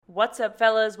What's up,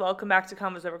 fellas? Welcome back to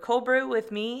Convos Over Cold Brew with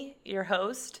me, your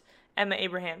host, Emma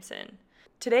Abrahamson.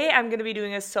 Today, I'm going to be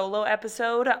doing a solo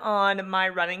episode on my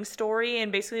running story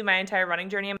and basically my entire running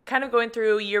journey. I'm kind of going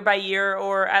through year by year,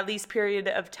 or at least period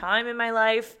of time in my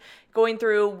life, going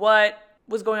through what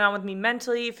was going on with me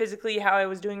mentally, physically, how I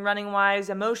was doing running-wise,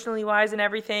 emotionally-wise, and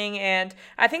everything. And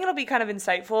I think it'll be kind of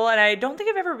insightful. And I don't think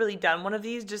I've ever really done one of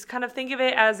these. Just kind of think of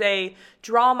it as a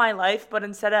draw my life, but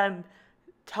instead I'm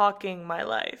talking my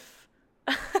life.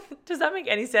 Does that make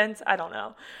any sense? I don't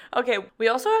know. Okay, we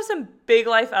also have some big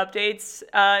life updates.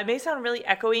 It may sound really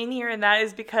echoey in here, and that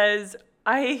is because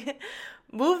I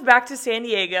moved back to San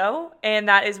Diego, and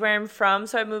that is where I'm from.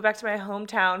 So I moved back to my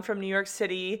hometown from New York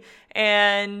City,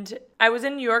 and I was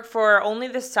in New York for only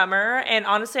this summer, and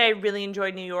honestly, I really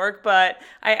enjoyed New York, but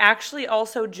I actually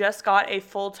also just got a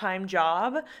full-time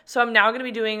job. So I'm now going to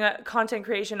be doing content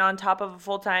creation on top of a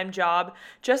full-time job,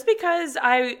 just because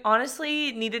I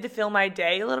honestly needed to fill my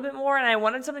day a little bit more, and I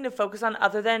wanted something to focus on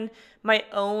other than my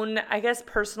own, I guess,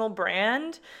 personal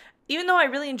brand. Even though I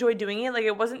really enjoyed doing it,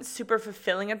 it wasn't super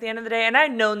fulfilling at the end of the day. And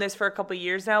I'd known this for a couple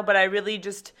years now, but I really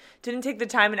just didn't take the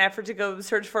time and effort to go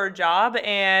search for a job.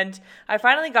 And I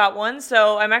finally got one.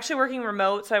 So I'm actually working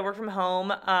remote. So I work from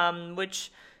home,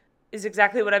 which is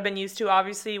exactly what I've been used to,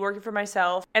 obviously, working for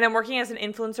myself. And I'm working as an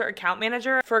influencer account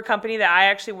manager for a company that I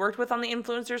actually worked with on the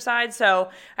influencer side. So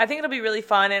I think it'll be really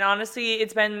fun. And honestly,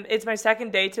 it's my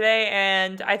second day today,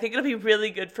 and I think it'll be really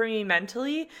good for me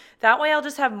mentally. That way I'll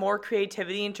just have more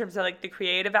creativity in terms of the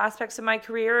creative aspects of my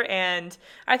career. And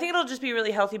I think it'll just be a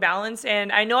really healthy balance.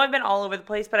 And I know I've been all over the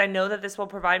place, but I know that this will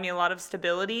provide me a lot of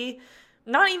stability.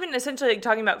 Not even essentially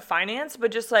talking about finance,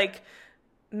 but just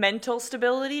mental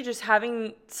stability, just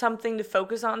having something to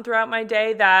focus on throughout my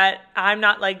day that I'm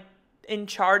not in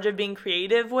charge of being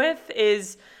creative with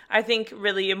is, I think,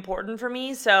 really important for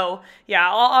me. So yeah,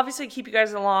 I'll obviously keep you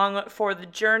guys along for the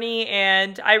journey,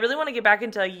 and I really want to get back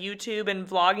into YouTube and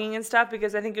vlogging and stuff,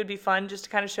 because I think it would be fun just to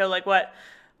kind of show what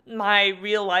my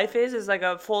real life is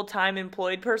a full-time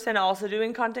employed person also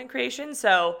doing content creation.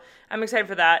 So I'm excited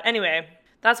for that. Anyway,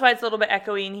 that's why it's a little bit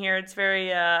echoey in here. It's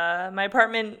very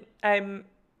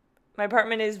my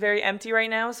apartment is very empty right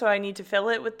now, so I need to fill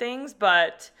it with things,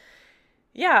 but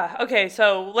yeah. Okay,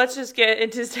 so let's just get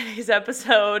into today's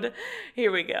episode.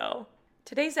 Here we go.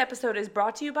 Today's episode is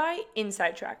brought to you by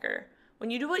Inside Tracker.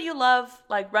 When you do what you love,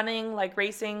 like running, like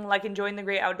racing, like enjoying the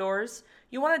great outdoors,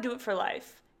 you want to do it for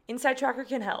life. Inside Tracker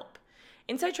can help.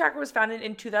 Inside Tracker was founded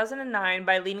in 2009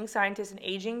 by leading scientists in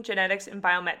aging, genetics, and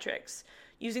biometrics.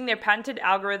 Using their patented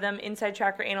algorithm, Inside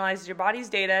Tracker analyzes your body's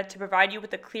data to provide you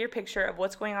with a clear picture of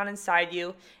what's going on inside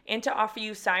you and to offer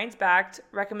you science-backed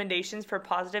recommendations for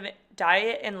positive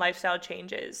diet and lifestyle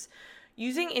changes.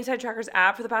 Using Inside Tracker's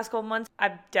app for the past couple months,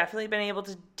 I've definitely been able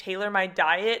to tailor my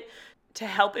diet to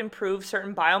help improve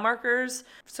certain biomarkers.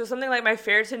 So something like my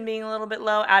ferritin being a little bit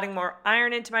low, adding more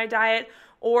iron into my diet,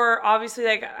 or obviously,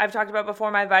 I've talked about before,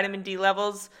 my vitamin D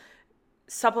levels,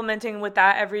 supplementing with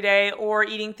that every day, or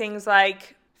eating things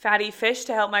like fatty fish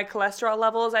to help my cholesterol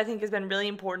levels, I think has been really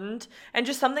important, and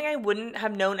just something I wouldn't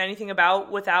have known anything about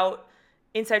without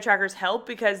Inside Tracker's help,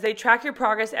 because they track your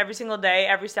progress every single day,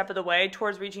 every step of the way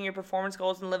towards reaching your performance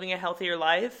goals and living a healthier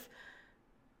life.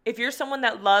 If you're someone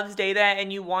that loves data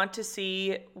and you want to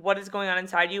see what is going on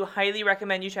inside you, highly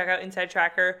recommend you check out Inside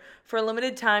Tracker. For a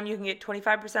limited time, you can get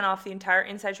 25% off the entire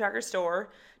Inside Tracker store.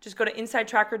 Just go to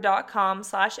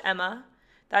insidetracker.com/Emma.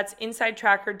 That's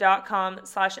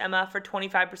insidetracker.com/Emma for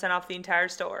 25% off the entire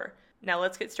store. Now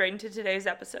let's get straight into today's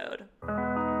episode.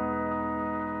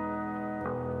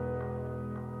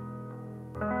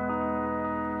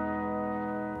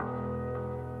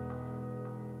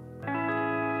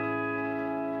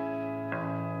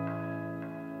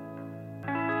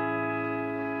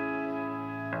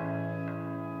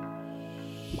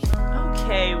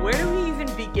 Okay, where do we even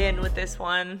begin with this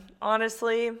one?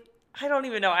 Honestly, I don't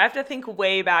even know. I have to think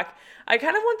way back. I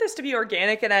kind of want this to be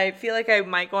organic, and I feel like I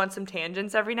might go on some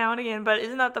tangents every now and again, but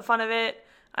isn't that the fun of it?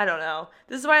 I don't know.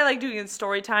 This is why I like doing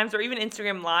story times or even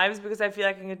Instagram lives, because I feel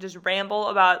like I can just ramble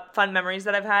about fun memories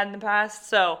that I've had in the past.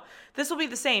 So this will be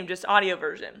the same, just audio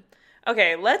version.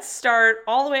 Okay, let's start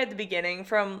all the way at the beginning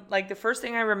from the first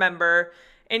thing I remember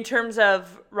in terms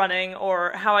of running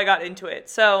or how I got into it.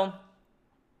 So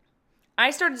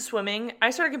I started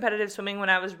competitive swimming when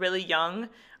I was really young.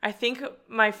 I think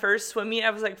my first swim meet, I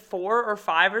was 4 or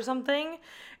 5 or something.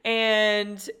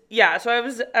 And yeah, so I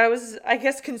was I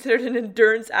guess considered an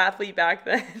endurance athlete back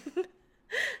then.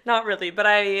 Not really, but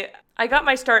I got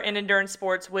my start in endurance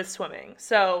sports with swimming.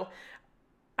 So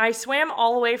I swam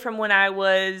all the way from when I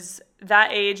was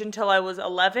that age until I was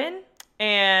 11.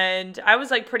 And I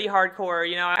was like pretty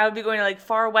hardcore, I would be going to like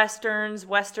far westerns,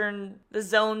 the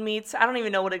zone meets. I don't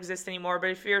even know what exists anymore,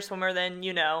 but if you're a swimmer, then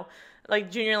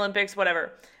like Junior Olympics,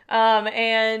 whatever.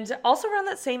 And also around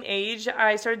that same age,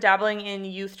 I started dabbling in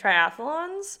youth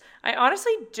triathlons. I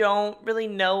honestly don't really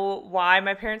know why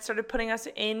my parents started putting us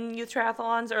in youth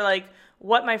triathlons or like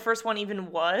what my first one even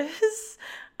was.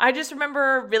 I just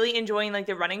remember really enjoying like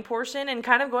the running portion and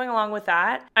kind of going along with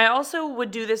that. I also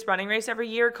would do this running race every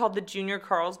year called the Junior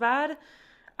Carlsbad.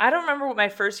 I don't remember what my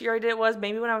first year I did was,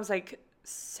 maybe when I was like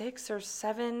 6 or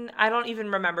 7. I don't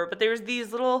even remember, but there was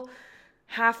these little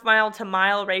half-mile to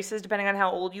mile races depending on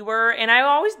how old you were, and I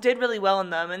always did really well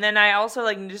in them. And then I also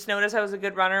like just noticed I was a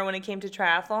good runner when it came to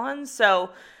triathlons.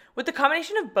 So with the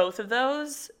combination of both of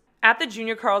those, at the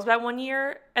Junior Carlsbad one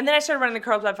year, and then I started running the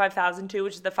Carlsbad 5000 too,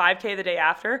 which is the 5K the day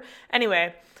after.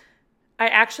 Anyway, I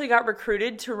actually got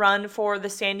recruited to run for the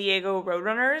San Diego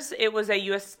Roadrunners. It was a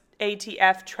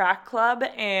USATF track club,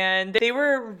 and they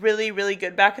were really, really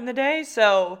good back in the day.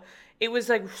 So it was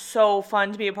like so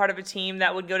fun to be a part of a team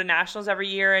that would go to nationals every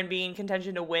year and be in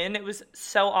contention to win. It was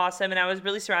so awesome, and I was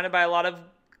really surrounded by a lot of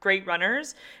great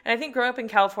runners. And I think growing up in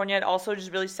California, it also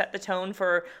just really set the tone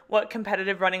for what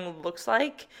competitive running looks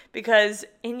like. Because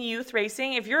in youth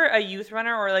racing, if you're a youth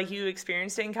runner or like you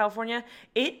experienced it in California,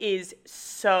 it is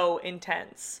so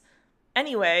intense.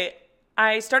 Anyway,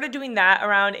 I started doing that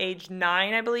around age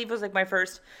 9, I believe, was like my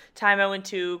first time I went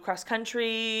to cross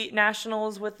country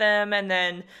nationals with them. And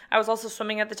then I was also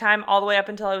swimming at the time all the way up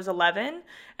until I was 11.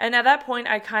 And at that point,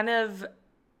 I kind of,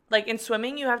 like in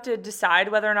swimming, you have to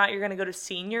decide whether or not you're going to go to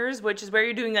seniors, which is where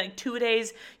you're doing like 2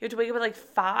 days. You have to wake up at like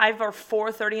 5 or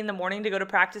 4:30 in the morning to go to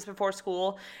practice before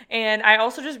school. And I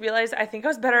also just realized I think I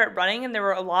was better at running, and there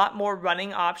were a lot more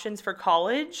running options for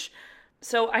college.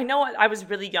 So I know I was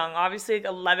really young, obviously like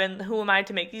 11, who am I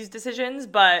to make these decisions?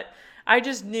 But I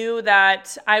just knew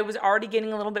that I was already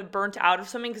getting a little bit burnt out of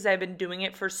swimming because I've been doing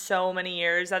it for so many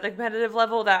years at the competitive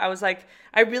level that I was like,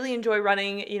 I really enjoy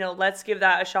running, let's give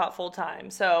that a shot full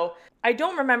time. So I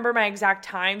don't remember my exact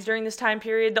times during this time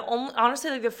period.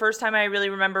 Honestly, like the first time I really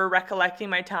remember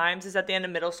recollecting my times is at the end of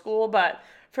middle school. But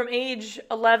from age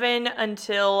 11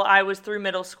 until I was through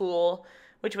middle school,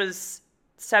 which was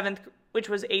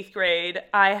 8th grade,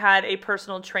 I had a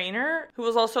personal trainer who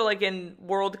was also like in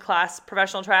world-class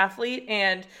professional triathlete,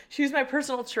 and she was my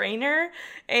personal trainer,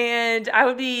 and I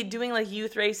would be doing like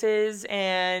youth races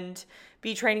and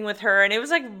be training with her, and it was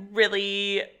like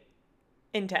really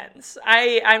intense.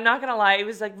 I'm not gonna lie, it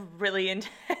was like really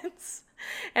intense.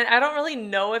 And I don't really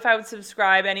know if I would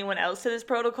subscribe anyone else to this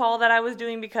protocol that I was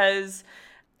doing, because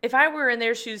if I were in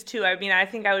their shoes too, I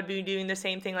think I would be doing the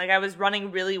same thing. Like I was running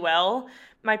really well.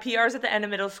 My PRs at the end of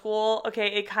middle school,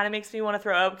 okay, it kind of makes me want to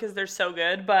throw up because they're so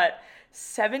good, but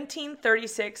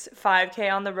 17:36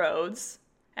 5K on the roads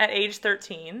at age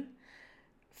 13,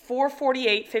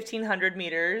 4:48 1500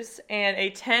 meters, and a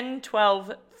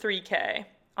 10:12 3K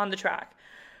on the track.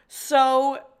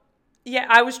 So yeah,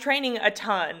 I was training a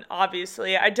ton,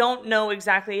 obviously. I don't know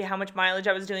exactly how much mileage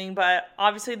I was doing, but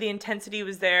obviously the intensity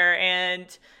was there,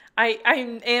 and I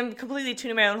am completely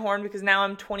tuning my own horn because now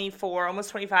I'm 24,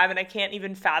 almost 25, and I can't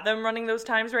even fathom running those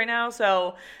times right now.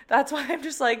 So that's why I'm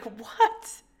just like,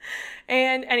 what?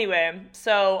 And anyway,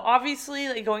 so obviously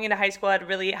like going into high school, I had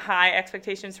really high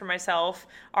expectations for myself.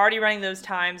 Already running those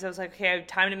times, I was like, okay, I have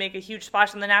time to make a huge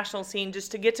splash on the national scene just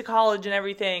to get to college and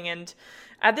everything. And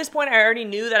at this point, I already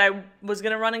knew that I was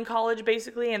going to run in college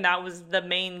basically, and that was the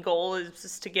main goal, is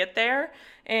just to get there.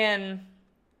 And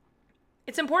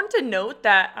it's important to note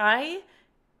that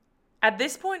at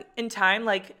this point in time,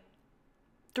 like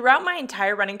throughout my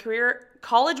entire running career,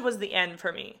 college was the end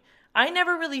for me. I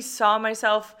never really saw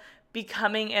myself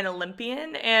becoming an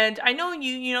Olympian, and I know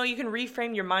you can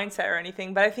reframe your mindset or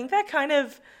anything, but I think that kind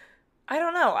of, I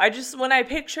don't know. When I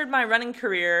pictured my running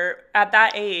career at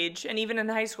that age, and even in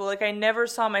high school, like I never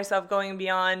saw myself going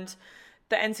beyond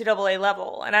the NCAA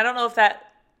level. And I don't know if that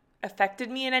affected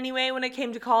me in any way when it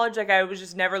came to college. Like I was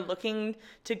just never looking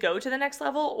to go to the next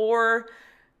level, or,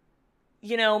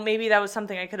 maybe that was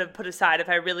something I could have put aside if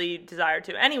I really desired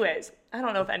to. Anyways, I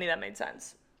don't know if any of that made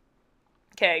sense.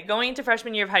 Okay, going into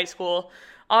freshman year of high school,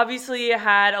 obviously I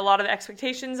had a lot of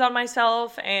expectations on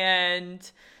myself,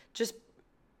 and just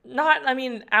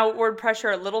outward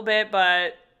pressure a little bit,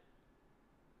 but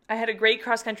I had a great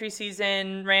cross-country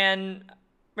season, ran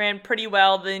pretty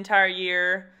well the entire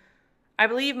year. I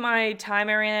believe my time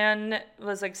I ran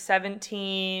was like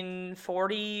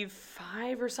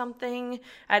 17:45 or something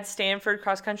at Stanford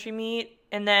cross-country meet,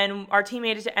 and then our team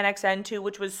made it to NXN too,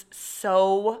 which was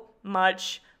so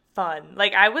much fun.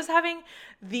 Like, I was having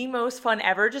the most fun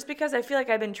ever just because I feel like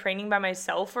I've been training by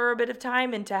myself for a bit of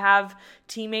time, and to have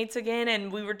teammates again,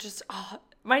 and we were just,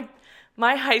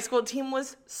 my high school team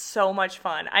was so much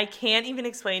fun. I can't even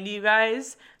explain to you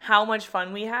guys how much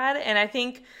fun we had, and I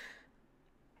think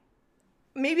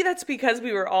maybe that's because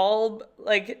we were all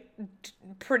like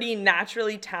pretty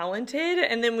naturally talented,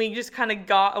 and then we just kind of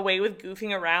got away with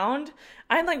goofing around.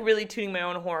 I'm like really tooting my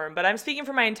own horn, but I'm speaking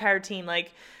for my entire team.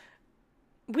 Like,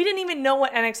 we didn't even know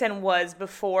what NXN was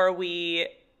before we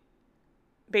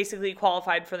basically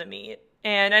qualified for the meet.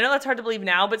 And I know that's hard to believe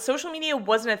now, but social media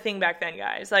wasn't a thing back then,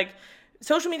 guys. Like,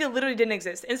 social media literally didn't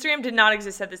exist. Instagram did not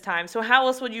exist at this time. So how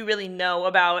else would you really know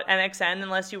about NXN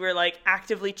unless you were like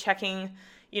actively checking,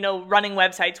 running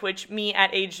websites, which me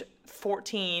at age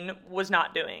 14 was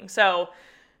not doing. So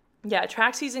yeah,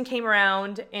 track season came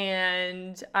around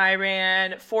and I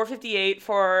ran 4:58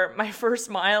 for my first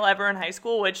mile ever in high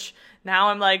school, which now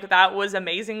I'm like, that was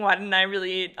amazing. Why didn't I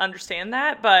really understand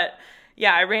that? But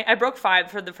yeah, I broke 5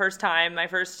 for the first time. My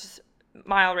first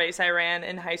mile race I ran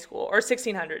in high school, or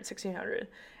 1600.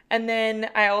 And then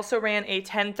I also ran a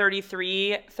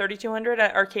 10:33 3200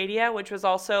 at Arcadia, which was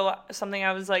also something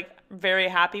I was like very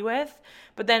happy with.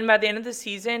 But then by the end of the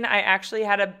season, I actually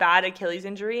had a bad Achilles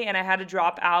injury and I had to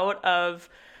drop out of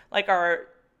like our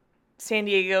San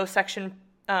Diego section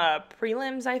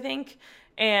prelims, I think.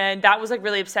 And that was like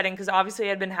really upsetting because obviously I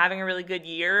had been having a really good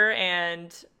year,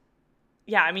 and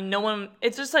yeah, I mean,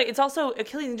 it's just like, it's also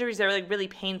Achilles injuries that are like really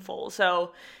painful.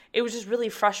 So it was just really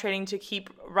frustrating to keep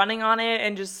running on it,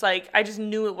 and just like, I just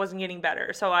knew it wasn't getting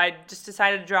better. So I just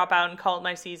decided to drop out and call it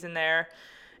my season there.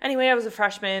 Anyway, I was a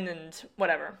freshman and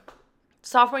whatever.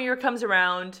 Sophomore year comes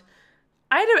around.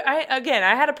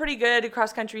 I had a pretty good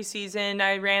cross country season.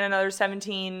 I ran another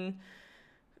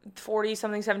 1740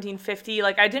 something, 1750.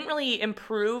 Like, I didn't really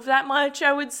improve that much,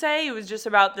 I would say. It was just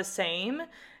about the same.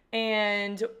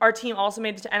 And our team also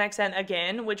made it to NXN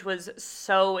again, which was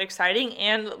so exciting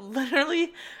and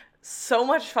literally so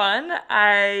much fun.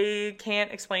 I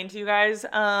can't explain to you guys.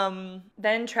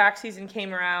 Then track season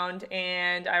came around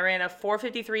and I ran a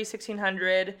 4:53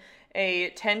 1600,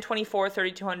 a 10:24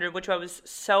 3200, which I was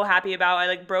so happy about. I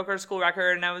like broke our school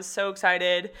record and I was so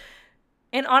excited.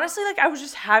 And honestly, like, I was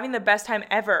just having the best time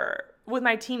ever with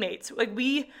my teammates. Like,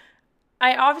 we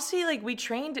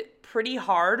trained pretty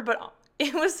hard, but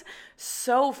it was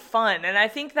so fun. And I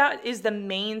think that is the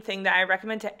main thing that I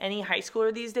recommend to any high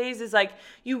schooler these days is like,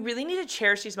 you really need to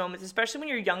cherish these moments, especially when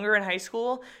you're younger in high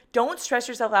school. Don't stress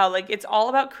yourself out. Like, it's all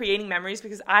about creating memories,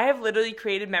 because I have literally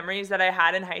created memories that I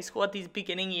had in high school at these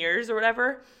beginning years or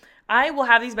whatever. I will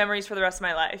have these memories for the rest of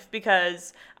my life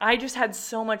because I just had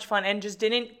so much fun and just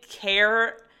didn't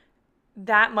care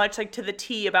that much, like, to the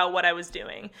T about what I was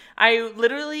doing. I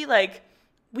literally, like,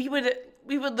 we would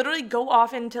literally go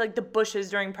off into like the bushes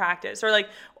during practice, or like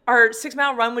our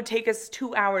 6-mile run would take us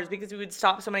 2 hours because we would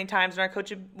stop so many times, and our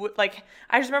coach would like,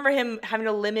 I just remember him having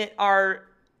to limit our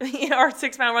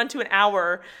 6-mile run to an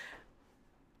hour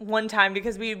one time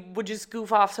because we would just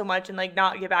goof off so much and like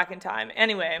not get back in time.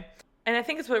 Anyway, and I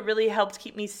think it's what really helped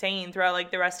keep me sane throughout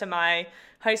like the rest of my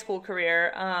high school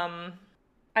career.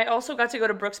 I also got to go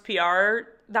to Brooks PR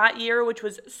that year, which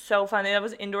was so fun. That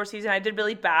was indoor season. I did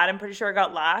really bad. I'm pretty sure I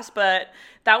got last, but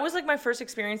that was like my first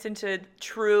experience into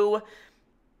true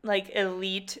like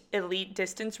elite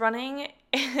distance running.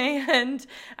 And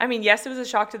I mean, yes, it was a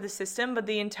shock to the system, but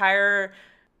the entire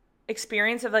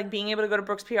experience of like being able to go to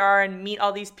Brooks PR and meet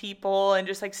all these people and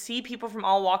just like see people from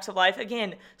all walks of life.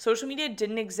 Again, social media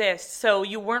didn't exist, so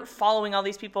you weren't following all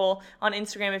these people on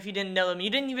Instagram if you didn't know them.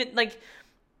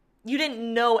 You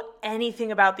didn't know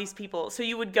anything about these people. So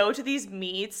you would go to these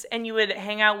meets and you would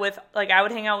hang out with, like, I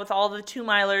would hang out with all the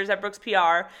 2-milers at Brooks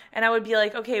PR, and I would be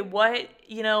like, okay, what,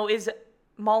 is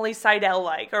Molly Seidel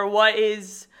like? Or what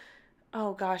is,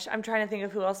 oh gosh, I'm trying to think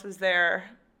of who else was there.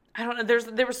 I don't know.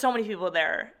 There were so many people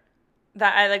there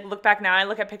that I like look back now. I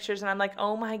look at pictures and I'm like,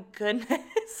 oh my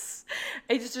goodness.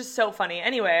 It's just so funny.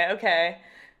 Anyway, okay.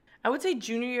 I would say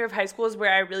junior year of high school is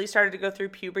where I really started to go through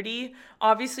puberty.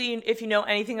 Obviously, if you know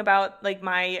anything about like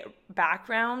my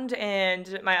background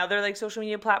and my other like social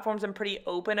media platforms, I'm pretty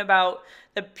open about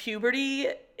the puberty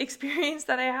experience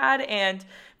that I had. And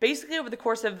basically over the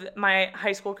course of my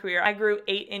high school career, I grew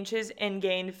 8 inches and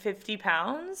gained 50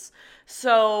 pounds.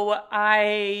 So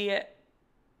I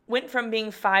went from being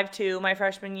 5'2" my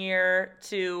freshman year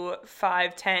to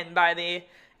 5'10" by the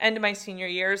end of my senior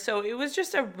year. So it was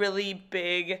just a really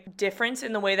big difference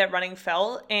in the way that running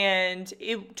felt, and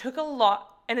it took a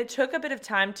lot. And it took a bit of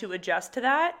time to adjust to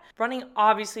that. Running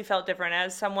obviously felt different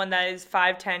as someone that is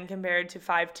 5'10" compared to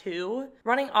 5'2".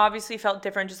 Running obviously felt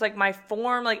different, just like my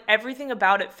form, like everything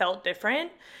about it felt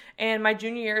different. And my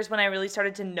junior year is when I really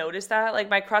started to notice that. Like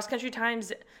my cross country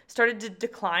times started to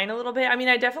decline a little bit. I mean,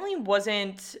 I definitely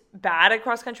wasn't bad at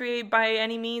cross country by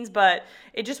any means, but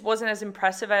it just wasn't as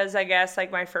impressive as, I guess,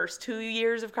 like my first 2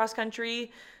 years of cross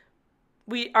country.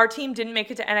 Our team didn't make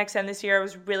it to NXN this year. I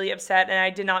was really upset, and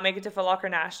I did not make it to Foot Locker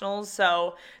Nationals,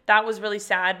 so that was really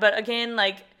sad. But again,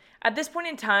 like at this point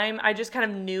in time, I just kind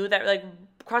of knew that like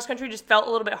cross country just felt a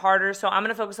little bit harder, so I'm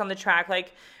gonna focus on the track.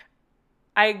 Like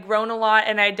I had grown a lot,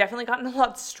 and I had definitely gotten a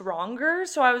lot stronger,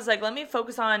 so I was like, let me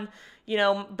focus on,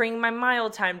 bringing my mile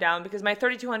time down, because my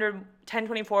 3200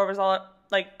 1024 was all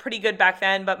like pretty good back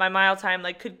then, but my mile time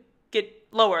like could get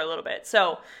lower a little bit.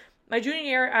 So my junior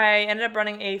year, I ended up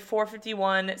running a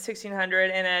 4:51 1600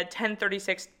 and a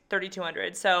 10:36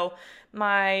 3200. So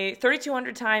my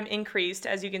 3200 time increased,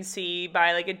 as you can see,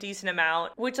 by like a decent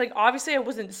amount, which like obviously I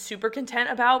wasn't super content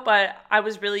about, but I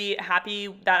was really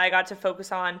happy that I got to focus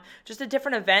on just a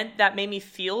different event that made me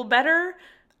feel better.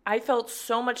 I felt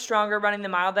so much stronger running the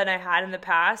mile than I had in the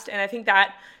past, and I think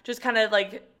that just kind of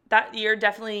like that year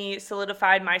definitely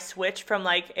solidified my switch from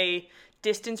like a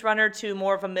distance runner to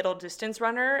more of a middle distance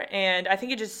runner, and I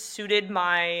think it just suited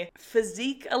my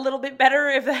physique a little bit better,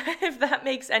 if that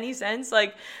makes any sense.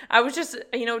 Like I was just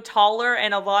taller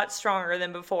and a lot stronger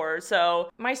than before. So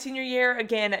my senior year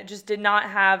again just did not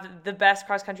have the best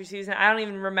cross country season. I don't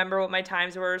even remember what my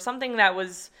times were. Something that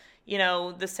was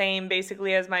the same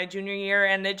basically as my junior year,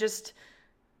 and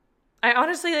I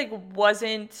honestly like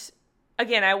wasn't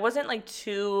like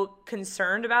too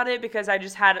concerned about it, because I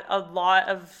just had a lot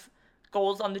of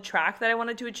goals on the track that I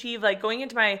wanted to achieve. Like going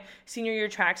into my senior year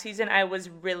track season, I was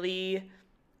really,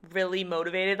 really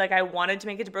motivated. Like I wanted to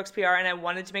make it to Brooks PR, and I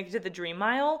wanted to make it to the Dream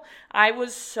Mile. I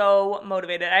was so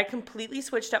motivated. I completely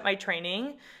switched up my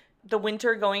training the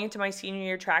winter going into my senior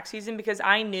year track season, because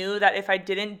I knew that if I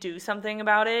didn't do something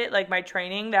about it, like my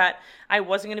training, that I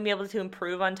wasn't going to be able to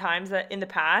improve on times that in the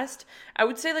past. I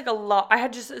would say like a lot. I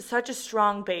had just such a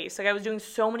strong base. Like I was doing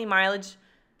so many miles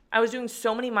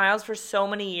for so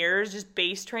many years, just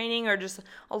base training or just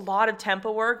a lot of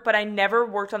tempo work, but I never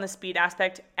worked on the speed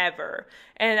aspect ever.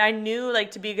 And I knew like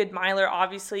to be a good miler,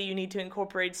 obviously you need to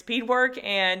incorporate speed work,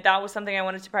 and that was something I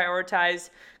wanted to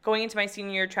prioritize going into my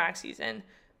senior year track season.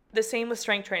 The same with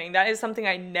strength training. That is something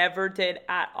I never did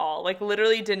at all. Like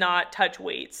literally did not touch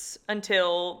weights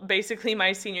until basically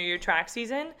my senior year track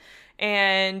season.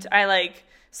 And I like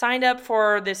signed up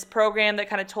for this program that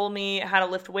kind of told me how to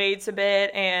lift weights a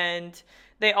bit, and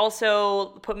they also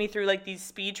put me through like these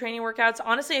speed training workouts.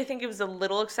 Honestly, I think it was a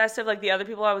little excessive. Like the other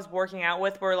people I was working out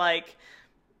with were like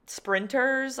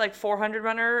sprinters, like 400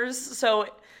 runners. So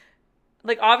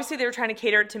like obviously they were trying to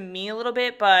cater it to me a little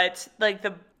bit, but like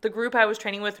the group I was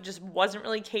training with just wasn't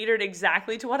really catered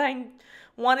exactly to what I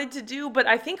wanted to do. But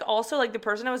I think also like the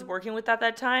person I was working with at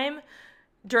that time,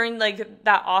 during like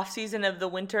that off season of the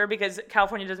winter, because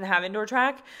California doesn't have indoor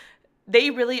track,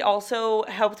 they really also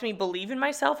helped me believe in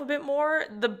myself a bit more.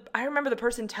 I remember the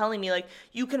person telling me like,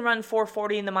 you can run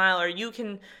 440 in the mile, or you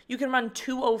can run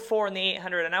 204 in the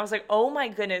 800. And I was like, oh my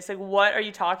goodness, like what are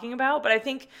you talking about? But I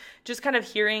think just kind of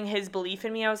hearing his belief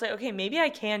in me, I was like, okay, maybe I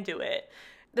can do it.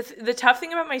 The tough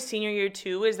thing about my senior year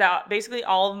too is that basically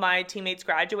all of my teammates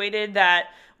graduated that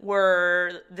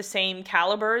were the same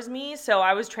caliber as me. So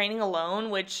I was training alone,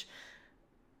 which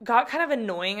got kind of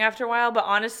annoying after a while. But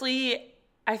honestly,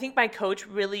 I think my coach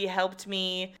really helped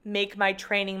me make my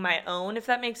training my own, if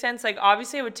that makes sense. Like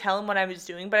obviously I would tell him what I was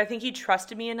doing, but I think he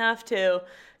trusted me enough to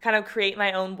kind of create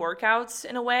my own workouts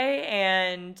in a way.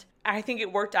 And I think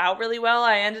it worked out really well.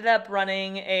 I ended up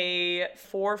running a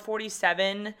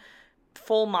 447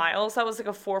 full miles. That was like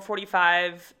a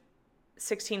 445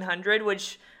 1600,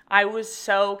 which I was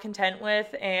so content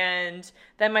with. And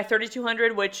then my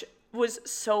 3200, which was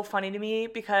so funny to me,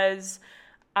 because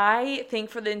I think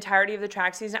for the entirety of the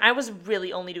track season, I was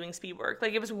really only doing speed work.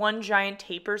 Like it was one giant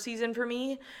taper season for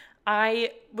me.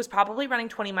 I was probably running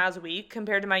 20 miles a week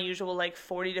compared to my usual like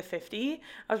 40 to 50.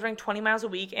 I was running 20 miles a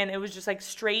week, and it was just like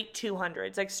straight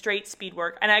 200s, like straight speed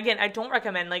work. And again, I don't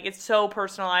recommend, like it's so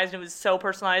personalized. It was so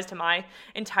personalized to my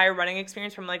entire running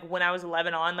experience from like when I was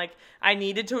 11 on. Like I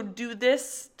needed to do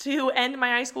this to end my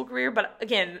high school career. But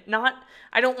again,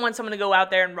 I don't want someone to go out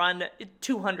there and run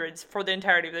 200s for the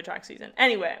entirety of the track season.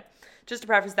 Anyway, just to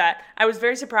preface that, I was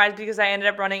very surprised because I ended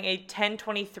up running a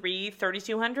 10:23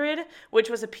 3200, which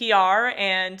was a PR,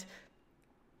 and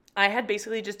I had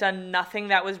basically just done nothing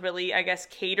that was really, I guess,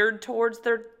 catered towards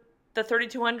the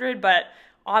 3200, but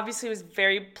obviously was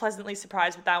very pleasantly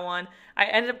surprised with that one. I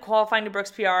ended up qualifying to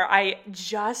Brooks PR. I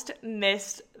just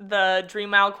missed the Dream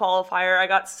Mile qualifier. I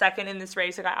got second in this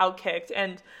race. I got outkicked,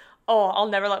 and I'll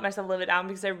never let myself live it down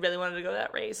because I really wanted to go to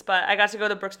that race. But I got to go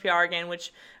to Brooks PR again,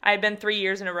 which I had been 3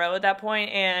 years in a row at that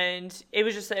point, and it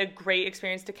was just a great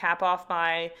experience to cap off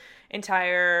my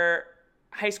entire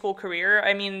high school career.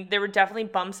 I mean, there were definitely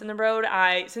bumps in the road.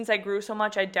 Since I grew so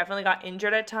much, I definitely got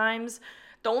injured at times.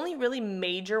 The only really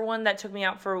major one that took me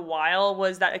out for a while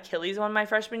was that Achilles one my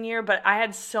freshman year, but I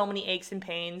had so many aches and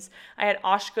pains. I had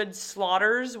Osgood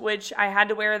Slaughters, which I had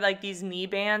to wear like these knee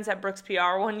bands at Brooks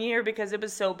PR one year because it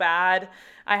was so bad.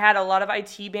 I had a lot of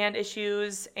IT band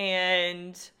issues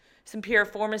and some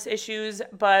piriformis issues,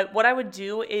 but what I would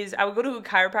do is I would go to a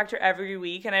chiropractor every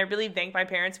week, and I really thank my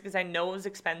parents because I know it was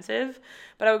expensive,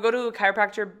 but I would go to a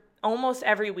chiropractor almost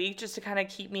every week just to kind of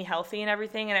keep me healthy and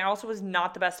everything. And I also was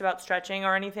not the best about stretching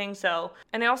or anything.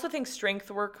 And I also think strength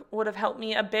work would have helped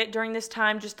me a bit during this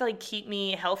time just to like keep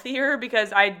me healthier,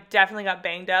 because I definitely got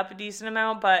banged up a decent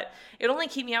amount, but it only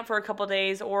keep me out for a couple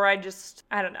days, or I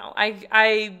don't know.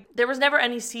 There was never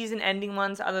any season ending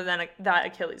ones other than that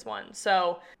Achilles one.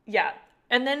 So yeah.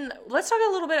 And then let's talk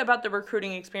a little bit about the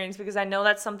recruiting experience, because I know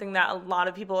that's something that a lot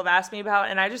of people have asked me about,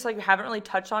 and I just haven't really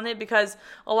touched on it because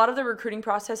a lot of the recruiting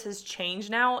process has changed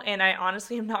now, and I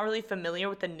honestly am not really familiar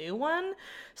with the new one.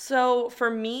 So for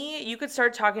me, you could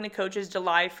start talking to coaches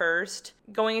July 1st,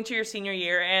 going into your senior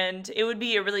year, and it would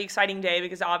be a really exciting day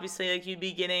because obviously you'd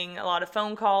be getting a lot of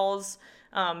phone calls.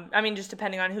 Just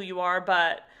depending on who you are,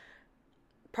 but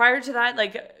prior to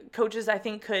that, coaches, I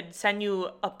think, could send you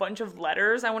a bunch of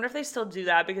letters. I wonder if they still do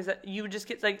that, because you would just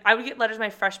get, I would get letters my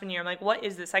freshman year. I'm like, what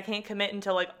is this? I can't commit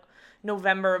until,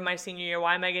 November of my senior year.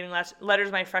 Why am I getting letters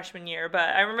my freshman year? But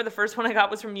I remember the first one I got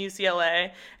was from UCLA,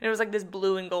 and it was, this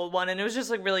blue and gold one, and it was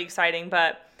just, really exciting.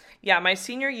 But, yeah, my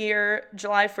senior year,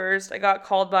 July 1st, I got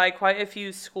called by quite a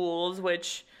few schools,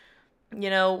 which,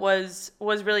 was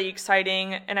really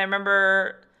exciting. And I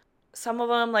remember some of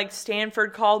them,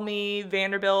 Stanford called me,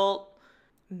 Vanderbilt,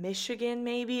 Michigan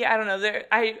maybe, I don't know.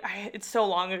 It's so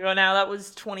long ago now. That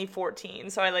was 2014,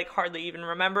 so I hardly even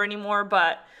remember anymore.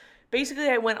 But basically,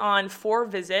 I went on 4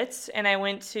 visits, and I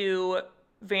went to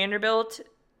Vanderbilt,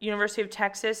 University of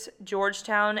Texas,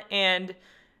 Georgetown, and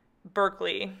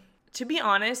Berkeley. To be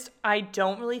honest, I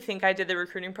don't really think I did the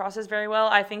recruiting process very well.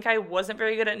 I think I wasn't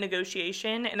very good at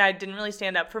negotiation, and I didn't really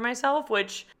stand up for myself,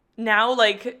 which now,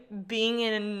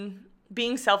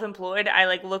 being self-employed,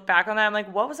 I look back on that, I'm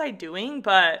like, what was I doing?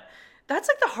 But that's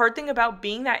the hard thing about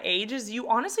being that age, is you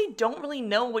honestly don't really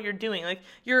know what you're doing.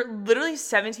 You're literally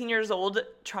 17 years old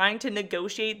trying to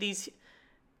negotiate these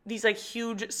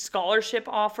huge scholarship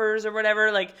offers or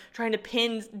whatever, trying to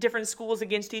pin different schools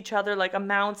against each other,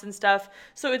 amounts and stuff.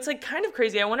 So it's kind of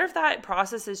crazy. I wonder if that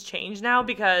process has changed now,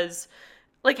 because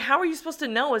how are you supposed to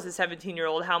know as a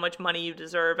 17-year-old how much money you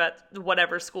deserve at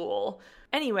whatever school?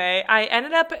 Anyway, I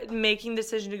ended up making the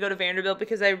decision to go to Vanderbilt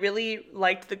because I really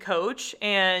liked the coach,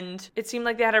 and it seemed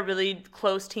like they had a really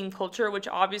close team culture, which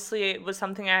obviously was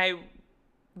something I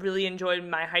really enjoyed in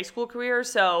my high school career.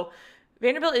 So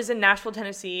Vanderbilt is in Nashville,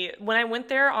 Tennessee. When I went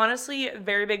there, honestly,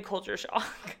 very big culture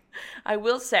shock. I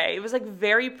will say, it was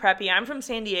very preppy. I'm from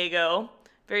San Diego.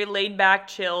 Very laid back,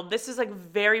 chilled. This is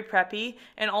very preppy.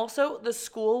 And also the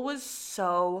school was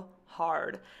so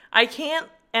hard. I can't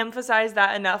emphasize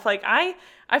that enough. I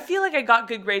feel I got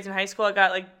good grades in high school. I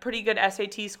got pretty good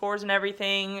SAT scores and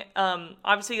everything.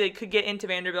 Obviously could get into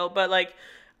Vanderbilt, but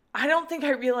I don't think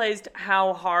I realized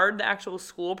how hard the actual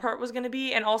school part was going to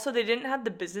be. And also they didn't have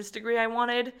the business degree I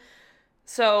wanted.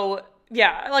 So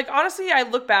yeah, honestly, I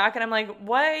look back and I'm like,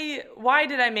 why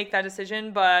did I make that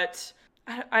decision? But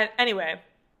anyway.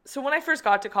 So when I first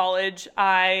got to college,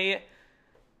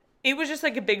 it was just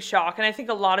a big shock. And I think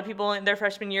a lot of people in their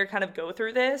freshman year kind of go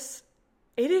through this.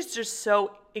 It is just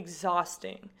so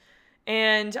exhausting.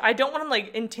 And I don't want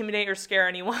to intimidate or scare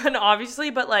anyone, obviously,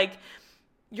 but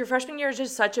your freshman year is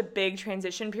just such a big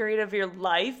transition period of your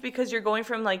life, because you're going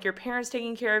from your parents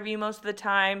taking care of you most of the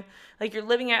time, you're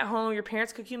living at home, your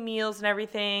parents cook you meals and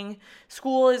everything.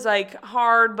 School is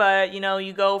hard, but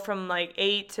you go from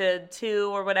 8 to 2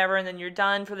 or whatever, and then you're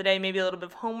done for the day, maybe a little bit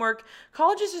of homework.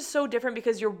 College is just so different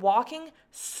because you're walking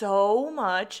so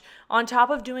much on top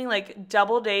of doing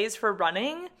double days for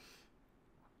running,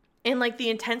 and the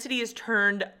intensity is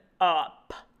turned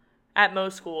up at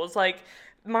most schools.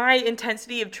 My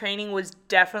intensity of training was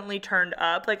definitely turned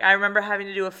up. I remember having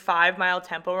to do a 5-mile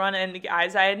tempo run, and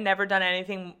guys, I had never done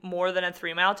anything more than a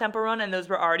 3-mile tempo run, and those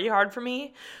were already hard for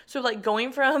me. So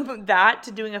going from that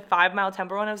to doing a 5-mile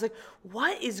tempo run, I was like,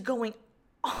 what is going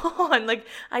on?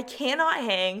 I cannot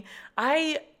hang.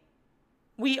 I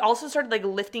we also started like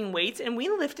lifting weights, and we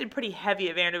lifted pretty heavy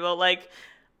at Vanderbilt. Like,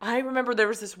 I remember there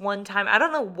was this one time, I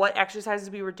don't know what exercises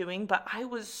we were doing, but I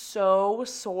was so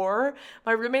sore.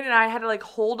 My roommate and I had to like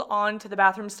hold on to the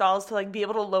bathroom stalls to like be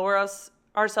able to lower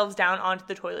ourselves down onto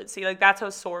the toilet seat. Like, that's how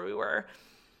sore we were.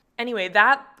 Anyway,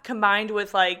 that combined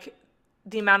with like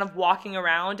the amount of walking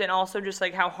around, and also just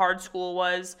like how hard school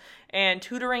was and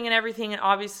tutoring and everything, and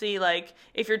obviously like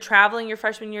if you're traveling your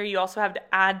freshman year, you also have to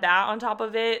add that on top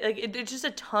of it. Like, it's just a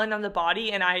ton on the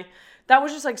body, and that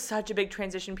was just like such a big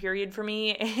transition period for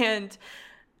me, and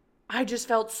I just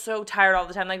felt so tired all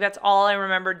the time. Like, that's all I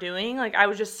remember doing. Like, I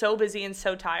was just so busy and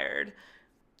so tired.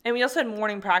 And we also had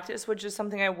morning practice, which is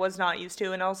something I was not used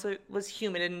to, and also was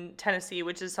humid in Tennessee,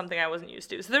 which is something I wasn't used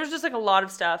to. So there was just like a lot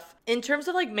of stuff. In terms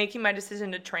of like making my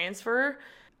decision to transfer,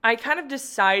 I kind of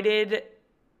decided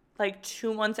like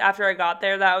 2 months after I got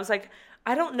there that I was like,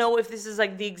 I don't know if this is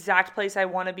like the exact place I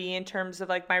want to be in terms of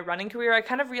like my running career. I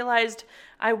kind of realized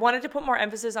I wanted to put more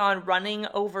emphasis on running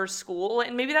over school,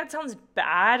 and maybe that sounds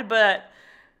bad, but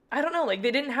I don't know, like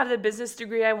they didn't have the business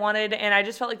degree I wanted, and I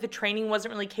just felt like the training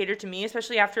wasn't really catered to me,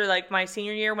 especially after like my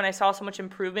senior year when I saw so much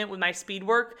improvement with my speed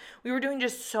work. We were doing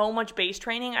just so much base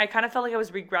training. I kind of felt like I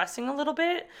was regressing a little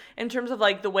bit in terms of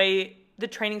like the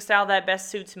training style that best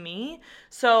suits me.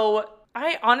 So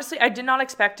I did not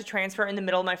expect to transfer in the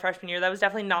middle of my freshman year. That was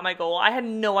definitely not my goal. I had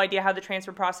no idea how the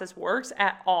transfer process works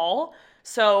at all.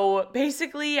 So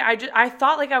basically, I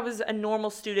thought like I was a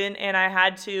normal student, and I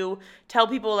had to tell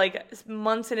people like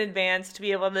months in advance to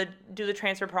be able to do the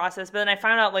transfer process. But then I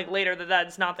found out like later that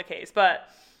that's not the case.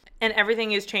 And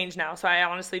everything is changed now, so I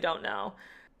honestly don't know.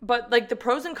 But like the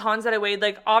pros and cons that I weighed,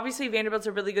 like obviously Vanderbilt's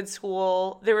a really good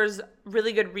school. There was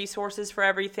really good resources for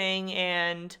everything,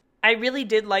 and I really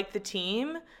did like the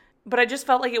team, but I just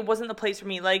felt like it wasn't the place for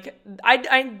me. Like,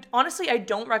 I honestly, I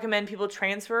don't recommend people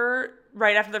transfer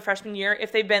right after their freshman year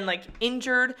if they've been like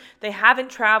injured, they haven't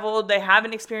traveled, they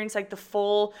haven't experienced like the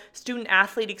full student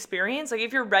athlete experience. Like,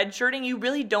 if you're redshirting, you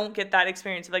really don't get that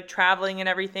experience of like traveling and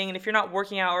everything. And if you're not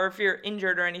working out, or if you're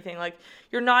injured or anything, like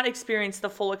you're not experienced the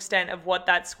full extent of what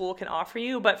that school can offer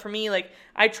you. But for me, like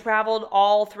I traveled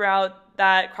all throughout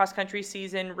that cross country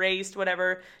season, raced,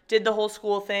 whatever, did the whole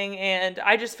school thing. And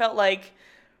I just felt like,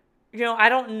 I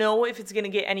don't know if it's going to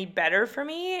get any better for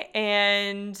me.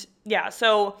 And yeah,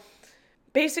 so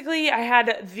basically I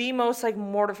had the most like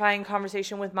mortifying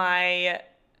conversation with my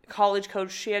college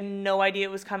coach. She had no idea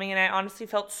it was coming, and I honestly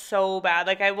felt so bad.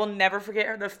 Like, I will never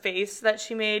forget the face that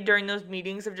she made during those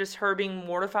meetings of just her being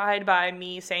mortified by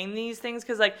me saying these things,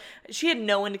 because like she had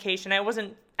no indication. I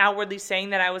wasn't outwardly saying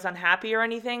that I was unhappy or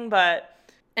anything, but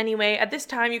anyway, at this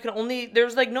time,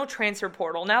 there's like no transfer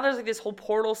portal. Now there's like this whole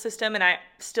portal system, and I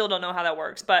still don't know how that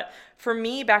works. But for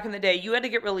me, back in the day, you had to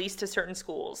get released to certain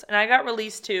schools. And I got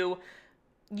released to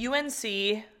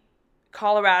UNC,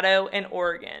 Colorado, and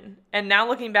Oregon. And now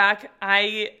looking back,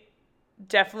 I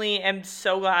definitely am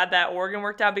so glad that Oregon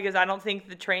worked out, because I don't think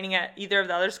the training at either of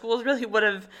the other schools really would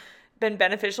have been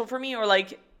beneficial for me. Or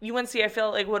like UNC, I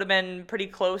felt like would have been pretty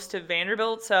close to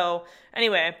Vanderbilt. So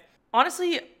anyway,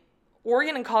 honestly,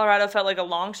 Oregon and Colorado felt like a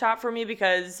long shot for me,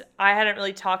 because I hadn't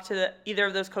really talked to either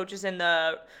of those coaches in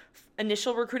the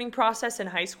initial recruiting process in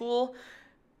high school.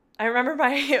 I remember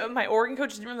my Oregon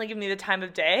coach didn't really give me the time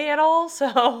of day at all.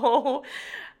 So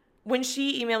when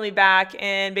she emailed me back,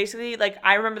 and basically like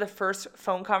I remember the first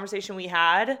phone conversation we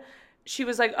had, she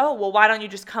was like, "Oh, well, why don't you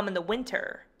just come in the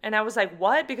winter?" And I was like,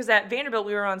 "What?" Because at Vanderbilt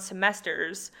we were on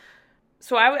semesters.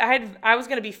 So I was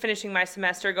going to be finishing my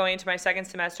semester, going into my second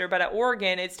semester, but at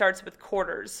Oregon, it starts with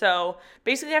quarters. So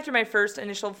basically after my first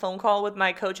initial phone call with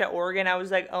my coach at Oregon, I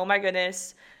was like, oh my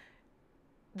goodness,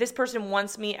 this person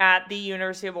wants me at the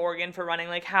University of Oregon for running.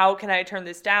 Like, how can I turn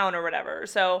this down or whatever?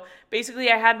 So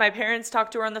basically I had my parents talk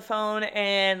to her on the phone,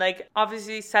 and like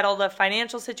obviously settle the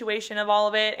financial situation of all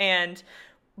of it. And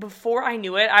before I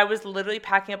knew it, I was literally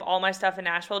packing up all my stuff in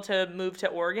Nashville to move to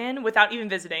Oregon without even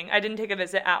visiting. I didn't take a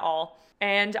visit at all.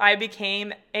 And I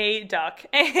became a duck.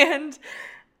 And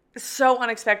so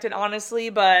unexpected,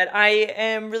 honestly, but I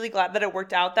am really glad that it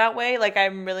worked out that way. Like,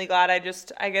 I'm really glad I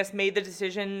guess, made the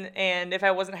decision. And if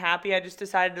I wasn't happy, I just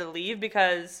decided to leave,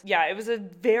 because, yeah, it was a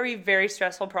very, very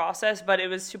stressful process, but it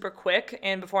was super quick.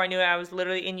 And before I knew it, I was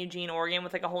literally in Eugene, Oregon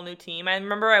with like a whole new team. I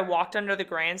remember I walked under the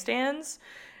grandstands,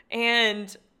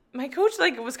 and my coach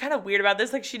like was kind of weird about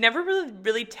this. Like, she never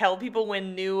really tell people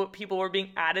when new people were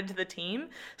being added to the team.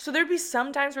 So there'd be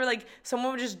some times where like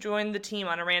someone would just join the team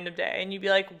on a random day, and you'd be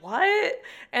like, what?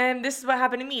 And this is what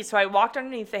happened to me. So I walked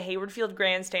underneath the Hayward Field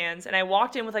grandstands, and I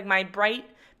walked in with like my bright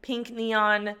pink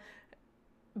neon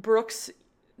Brooks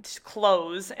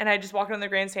clothes, and I just walked on the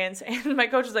grandstands, and my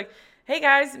coach was like, "Hey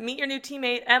guys, meet your new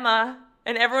teammate, Emma."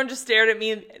 And everyone just stared at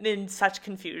me in such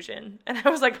confusion. And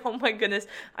I was like, oh my goodness,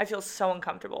 I feel so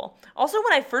uncomfortable. Also,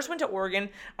 when I first went to Oregon,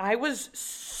 I was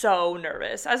so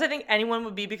nervous, as I think anyone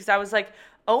would be, because I was like,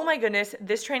 oh my goodness,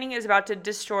 this training is about to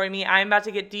destroy me. I'm about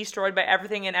to get destroyed by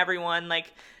everything and everyone.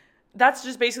 Like, that's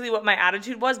just basically what my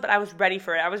attitude was, but I was ready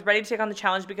for it. I was ready to take on the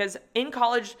challenge because in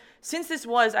college, since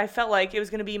I felt like it was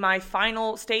going to be my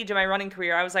final stage of my running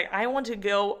career, I was like, I want to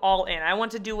go all in. I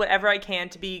want to do whatever I can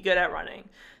to be good at running.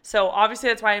 So obviously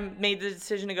that's why I made the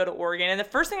decision to go to Oregon. And the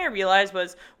first thing I realized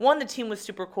was, one, the team was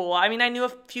super cool. I mean, I knew a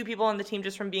few people on the team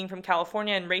just from being from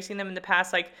California and racing them in the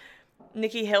past, like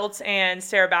Nikki Hiltz and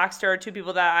Sarah Baxter are two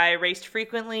people that I raced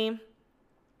frequently.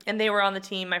 And they were on the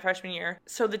team my freshman year.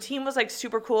 So the team was like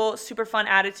super cool, super fun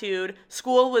attitude.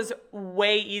 School was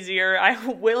way easier. I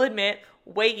will admit,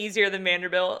 way easier than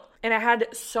Vanderbilt. And I had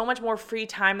so much more free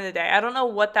time in the day. I don't know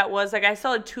what that was. Like, I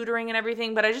still had tutoring and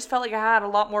everything, but I just felt like I had a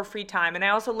lot more free time. And I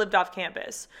also lived off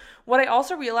campus. What I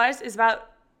also realized is that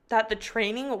the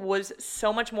training was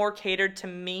so much more catered to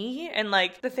me. And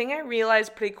like, the thing I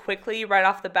realized pretty quickly right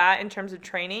off the bat in terms of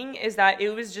training is that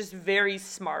it was just very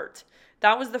smart.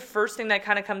 That was the first thing that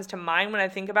kind of comes to mind when I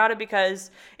think about it,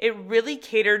 because it really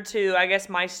catered to, I guess,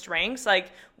 my strengths.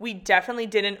 Like, we definitely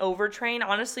didn't overtrain.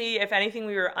 Honestly, if anything,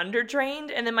 we were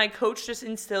undertrained. And then my coach just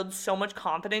instilled so much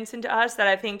confidence into us that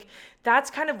I think that's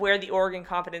kind of where the Oregon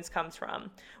confidence comes from.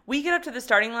 We get up to the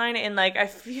starting line and like, I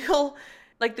feel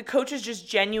like the coaches just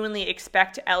genuinely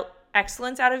expect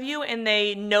excellence out of you, and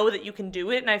they know that you can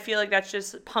do it. And I feel like that's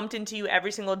just pumped into you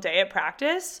every single day at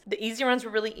practice. The easy runs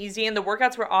were really easy, and the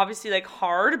workouts were obviously like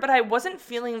hard, but I wasn't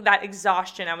feeling that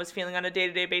exhaustion I was feeling on a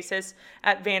day-to-day basis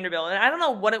at Vanderbilt. And I don't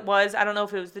know what it was. I don't know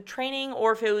if it was the training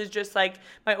or if it was just like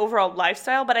my overall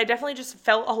lifestyle, but I definitely just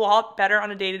felt a lot better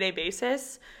on a day-to-day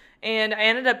basis. And I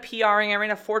ended up PRing. I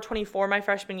ran a 4:24 my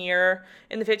freshman year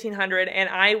in the 1500, and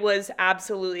I was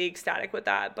absolutely ecstatic with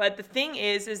that. But the thing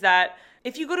is that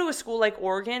if you go to a school like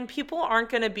Oregon, people aren't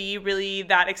going to be really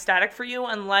that ecstatic for you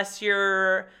unless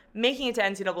you're making it to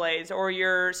NCAAs or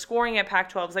you're scoring at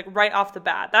Pac-12s, like right off the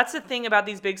bat. That's the thing about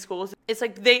these big schools. It's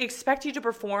like they expect you to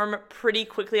perform pretty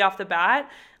quickly off the bat.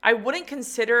 I wouldn't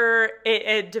consider it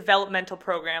a developmental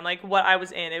program like what I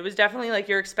was in. It was definitely like,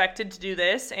 you're expected to do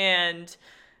this and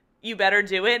you better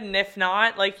do it. And if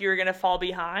not, like, you're going to fall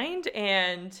behind.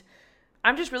 And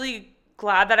I'm just really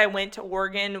glad that I went to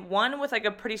Oregon, one, with like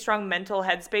a pretty strong mental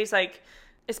headspace. Like,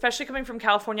 especially coming from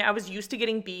California, I was used to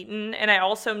getting beaten, and I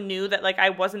also knew that like I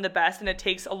wasn't the best, and it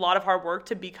takes a lot of hard work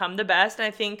to become the best. And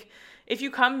I think if you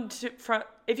come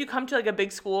to like a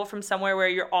big school from somewhere where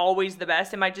you're always the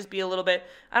best, it might just be a little bit,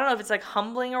 I don't know if it's like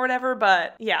humbling or whatever,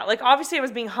 but yeah, like obviously I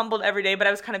was being humbled every day, but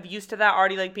I was kind of used to that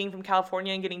already, like being from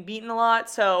California and getting beaten a lot.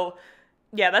 So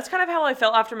yeah, that's kind of how I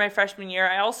felt after my freshman year.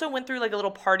 I also went through like a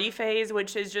little party phase,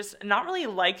 which is just not really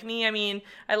like me. I mean,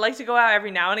 I like to go out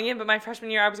every now and again, but my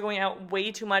freshman year I was going out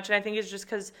way too much. And I think it's just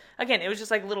because, again, it was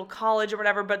just like little college or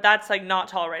whatever, but that's like not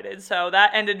tolerated. So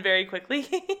that ended very quickly.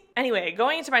 Anyway,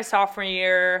 going into my sophomore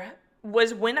year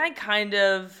was when I kind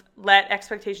of let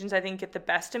expectations, I think, get the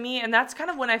best of me. And that's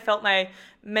kind of when I felt my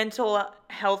mental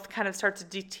health kind of start to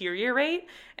deteriorate.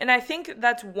 And I think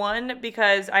that's one,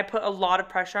 because I put a lot of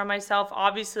pressure on myself.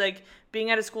 Obviously, like being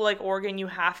at a school like Oregon, you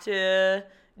have to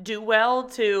do well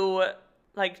to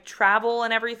like travel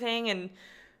and everything and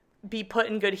be put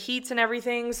in good heats and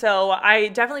everything. So I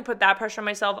definitely put that pressure on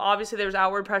myself. Obviously there's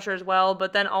outward pressure as well,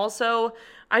 but then also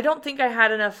I don't think I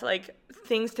had enough like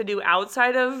things to do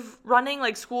outside of running.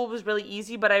 Like school was really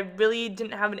easy, but I really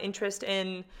didn't have an interest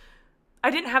in, I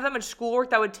didn't have that much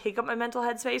schoolwork that would take up my mental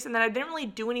headspace. And then I didn't really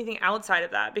do anything outside of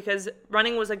that because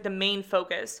running was like the main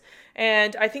focus.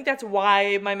 And I think that's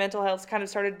why my mental health kind of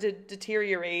started to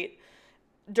deteriorate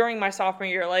during my sophomore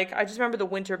year. Like, I just remember the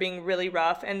winter being really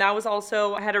rough. And that was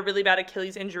also, I had a really bad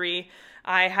Achilles injury.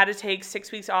 I had to take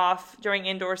 6 weeks off during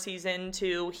indoor season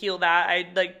to heal that.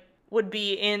 I would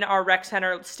be in our rec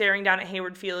center staring down at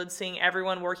Hayward Field, seeing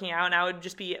everyone working out, and I would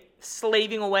just be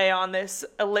slaving away on this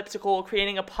elliptical,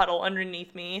 creating a puddle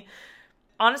underneath me.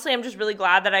 Honestly, I'm just really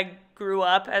glad that I grew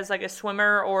up as like a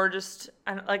swimmer or just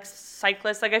like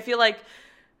cyclist. Like, I feel like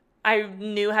I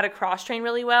knew how to cross train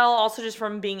really well. Also, just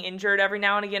from being injured every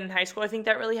now and again in high school, I think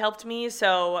that really helped me.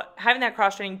 So having that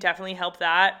cross training definitely helped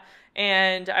that.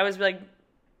 And I was like,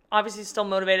 obviously still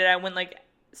motivated. I went like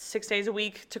 6 days a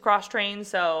week to cross train.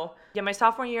 So yeah, my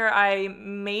sophomore year, I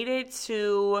ran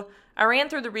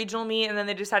through the regional meet, and then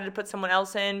they decided to put someone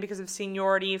else in because of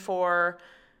seniority for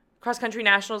cross-country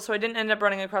nationals, so I didn't end up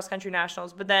running a cross-country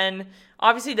nationals. But then,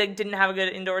 obviously, didn't have a good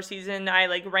indoor season.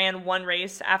 I, ran one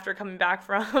race after coming back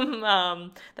from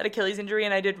that Achilles injury,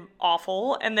 and I did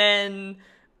awful. And then,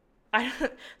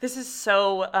 this is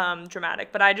so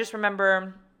dramatic, but I just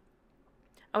remember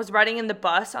I was riding in the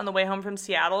bus on the way home from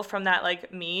Seattle from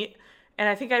that, meet, and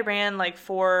I think I ran,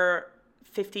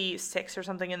 4:56 or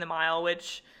something in the mile,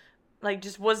 which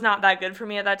just was not that good for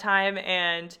me at that time.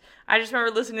 And I just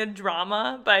remember listening to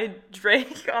Drama by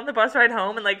Drake on the bus ride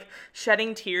home and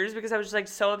shedding tears because I was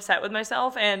just so upset with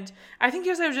myself. And I think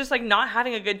because I was just not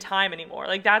having a good time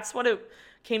anymore. That's what it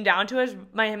came down to, is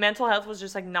my mental health was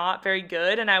just not very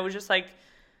good. And I was just I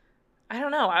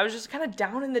don't know, I was just kind of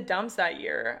down in the dumps that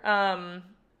year.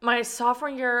 My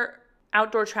sophomore year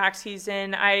outdoor track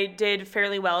season, I did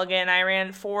fairly well again. I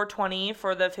ran 4:20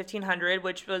 for the 1500,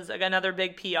 which was another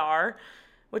big PR,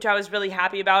 which I was really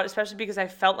happy about, especially because I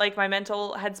felt like my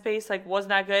mental headspace wasn't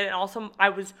that good. And also I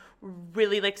was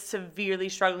really severely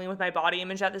struggling with my body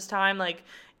image at this time.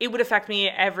 It would affect me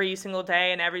every single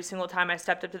day and every single time I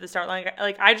stepped up to the start line.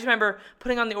 I just remember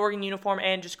putting on the Oregon uniform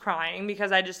and just crying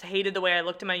because I just hated the way I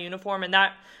looked in my uniform. And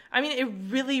it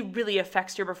really, really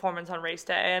affects your performance on race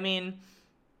day.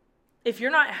 If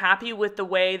you're not happy with the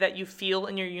way that you feel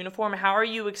in your uniform, how are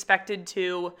you expected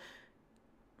to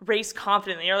race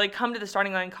confidently or come to the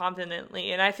starting line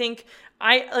confidently? And I think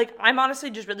I'm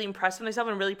honestly just really impressed with myself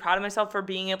and really proud of myself for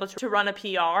being able to run a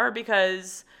PR,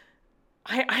 because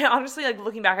I honestly,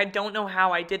 looking back, I don't know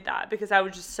how I did that, because I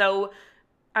was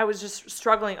just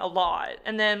struggling a lot.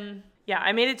 And then, yeah,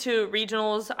 I made it to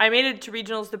regionals. I made it to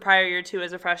regionals the prior year too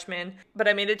as a freshman, but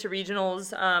I made it to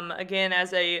regionals again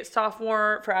as a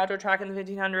sophomore for outdoor track in the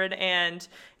 1500, and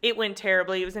it went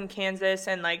terribly. It was in Kansas,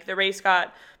 and the race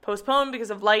got postponed because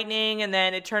of lightning, and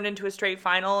then it turned into a straight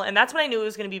final. And that's when I knew it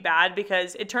was going to be bad,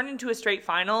 because it turned into a straight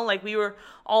final. We were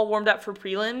all warmed up for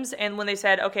prelims, and when they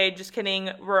said, okay, just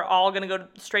kidding, we're all going to go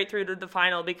straight through to the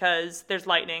final because there's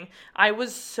lightning, I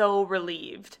was so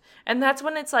relieved. And that's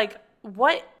when it's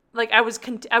what? I was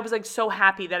so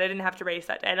happy that I didn't have to race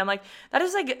that day. And I'm that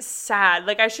is sad.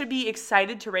 I should be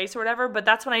excited to race or whatever, but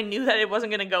that's when I knew that it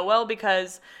wasn't going to go well,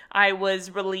 because I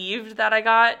was relieved that I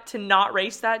got to not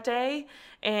race that day.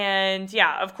 And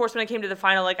yeah, of course, when I came to the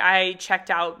final, I checked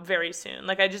out very soon.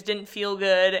 I just didn't feel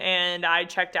good, and I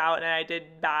checked out, and I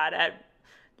did bad at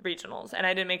regionals, and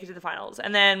I didn't make it to the finals.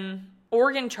 And then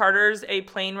Oregon charters a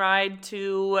plane ride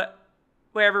to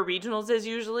wherever regionals is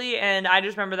usually, and I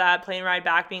just remember that plane ride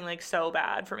back being so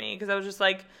bad for me, because I was just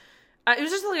it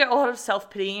was just a lot of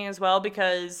self-pitying as well,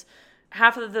 because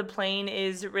half of the plane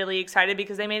is really excited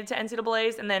because they made it to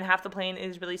NCAAs, and then half the plane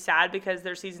is really sad because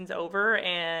their season's over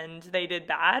and they did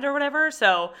bad or whatever.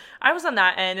 So I was on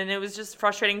that end, and it was just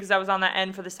frustrating because I was on that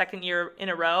end for the second year in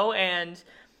a row. And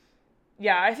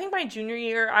yeah, I think my junior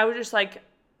year, I was just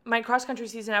my cross-country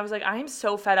season, I was I'm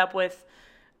so fed up with,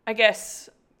 I guess,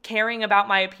 caring about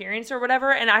my appearance or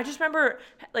whatever. And I just remember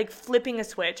flipping a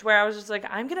switch where I was just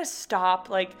I'm gonna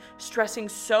stop stressing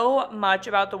so much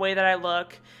about the way that I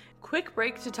look. Quick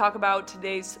break to talk about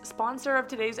today's sponsor of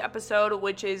today's episode,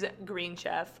 which is Green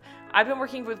Chef. I've been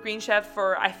working with Green Chef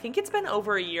for, I think it's been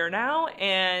over a year now,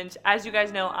 and as you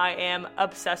guys know, I am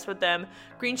obsessed with them.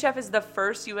 Green Chef is the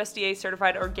first USDA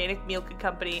certified organic meal kit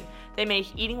company. They make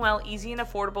eating well easy and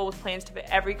affordable with plans to fit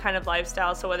every kind of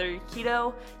lifestyle. So whether you're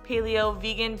keto, paleo,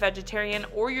 vegan, vegetarian,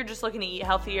 or you're just looking to eat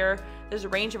healthier, there's a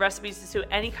range of recipes to suit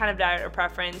any kind of diet or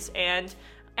preference. And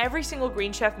every single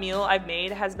Green Chef meal I've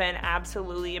made has been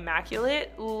absolutely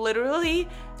immaculate. Literally,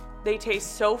 they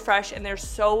taste so fresh and they're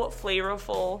so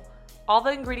flavorful. All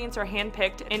the ingredients are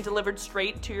handpicked and delivered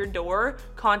straight to your door,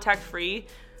 contact-free.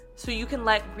 So you can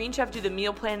let Green Chef do the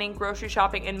meal planning, grocery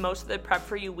shopping, and most of the prep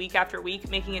for you week after week,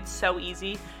 making it so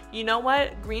easy. You know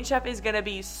what? Green Chef is gonna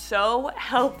be so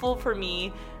helpful for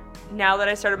me now that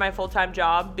I started my full-time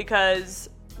job, because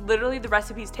literally the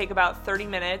recipes take about 30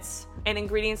 minutes and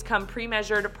ingredients come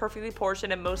pre-measured, perfectly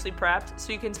portioned, and mostly prepped,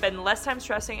 so you can spend less time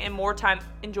stressing and more time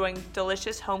enjoying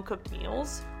delicious home-cooked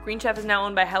meals. Green Chef is now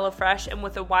owned by HelloFresh, and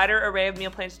with a wider array of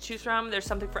meal plans to choose from, there's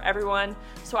something for everyone.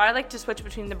 So I like to switch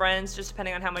between the brands just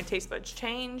depending on how my taste buds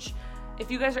change.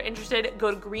 If you guys are interested, go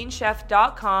to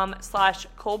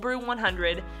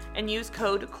greenchef.com/coldbrew100 and use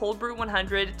code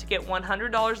coldbrew100 to get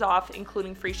 $100 off,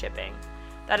 including free shipping.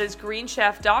 That is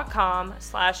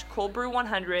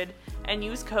greenchef.com/coldbrew100 and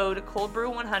use code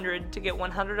coldbrew100 to get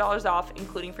 $100 off,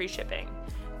 including free shipping.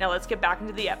 Now let's get back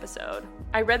into the episode.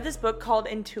 I read this book called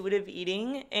Intuitive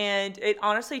Eating, and it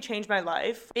honestly changed my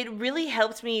life. It really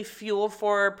helped me fuel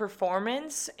for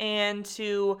performance and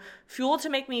to fuel to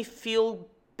make me feel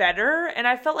better. And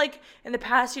I felt like in the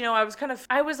past, I was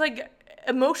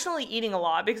emotionally eating a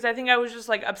lot because I think I was just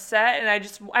like upset and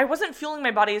I wasn't fueling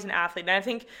my body as an athlete. And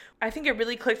I think it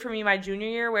really clicked for me my junior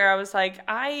year where I was like,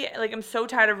 I'm so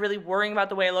tired of really worrying about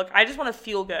the way I look. I just want to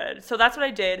feel good. So that's what I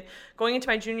did going into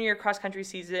my junior year cross country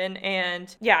season.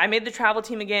 And yeah, I made the travel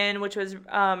team again, which was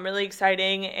really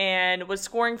exciting, and was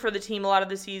scoring for the team a lot of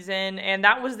the season. And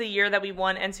that was the year that we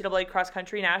won NCAA cross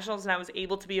country nationals, and I was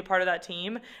able to be a part of that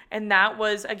team. And that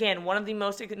was, again, one of the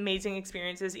most amazing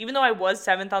experiences. Even though I was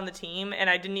 7th on the team and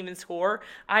I didn't even score,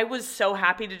 I was so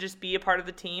happy to just be a part of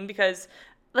the team because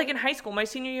like in high school, my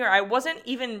senior year, I wasn't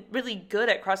even really good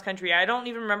at cross country. I don't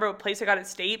even remember what place I got at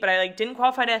state, but I didn't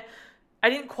qualify to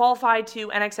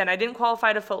NXN. I didn't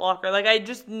qualify to Foot Locker. Like I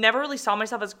just never really saw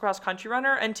myself as a cross country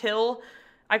runner until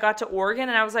I got to Oregon,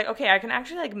 and I was like, okay, I can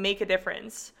actually make a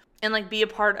difference and be a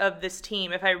part of this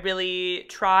team if I really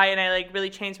try and I really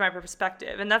change my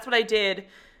perspective. And that's what I did,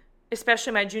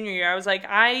 especially my junior year. I was like,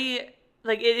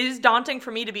 it is daunting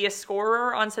for me to be a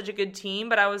scorer on such a good team,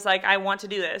 but I was like, I want to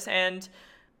do this. And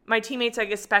my teammates,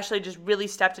 especially just really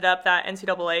stepped it up that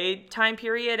NCAA time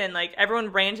period, and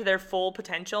everyone ran to their full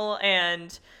potential.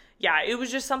 And yeah, it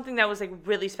was just something that was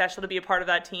really special to be a part of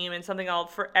that team, and something I'll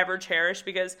forever cherish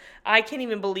because I can't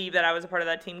even believe that I was a part of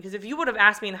that team. Because if you would have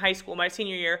asked me in high school, my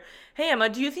senior year, hey Emma,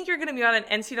 do you think you're going to be on an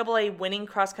NCAA winning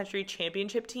cross country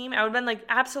championship team? I would have been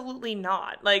absolutely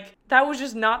not. That was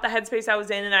just not the headspace I was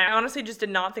in, and I honestly just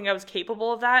did not think I was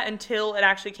capable of that until it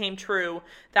actually came true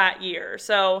that year.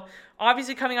 So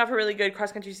obviously, coming off a really good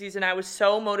cross-country season, I was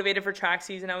so motivated for track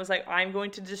season. I was like, I'm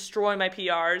going to destroy my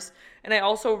PRs. And I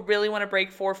also really want to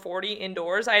break 440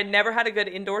 indoors. I had never had a good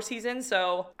indoor season,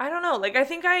 so I don't know. I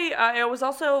think I was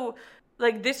also,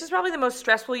 this is probably the most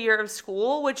stressful year of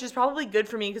school, which is probably good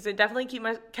for me because it definitely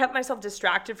kept myself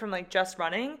distracted from, just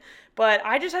running. But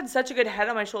I just had such a good head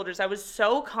on my shoulders. I was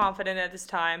so confident at this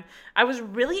time. I was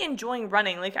really enjoying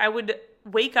running. I would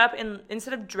wake up and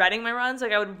instead of dreading my runs,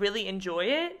 I would really enjoy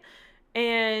it.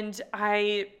 And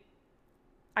I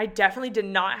definitely did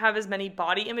not have as many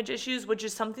body image issues, which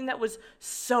is something that was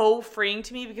so freeing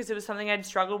to me because it was something I'd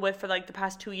struggled with for the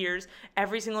past 2 years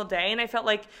every single day. And I felt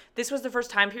like this was the first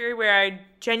time period where I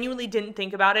genuinely didn't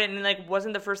think about it and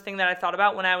wasn't the first thing that I thought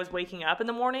about when I was waking up in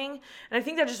the morning. And I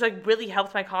think that just really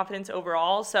helped my confidence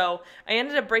overall. So I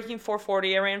ended up breaking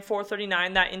 440. I ran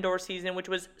 439 that indoor season, which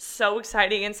was so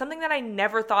exciting and something that I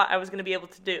never thought I was going to be able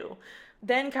to do.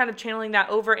 Then kind of channeling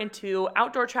that over into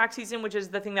outdoor track season, which is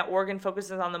the thing that Oregon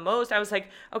focuses on the most. I was like,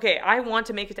 okay, I want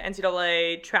to make it to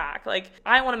NCAA track.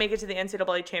 I want to make it to the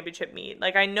NCAA championship meet.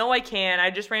 I know I can.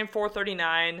 I just ran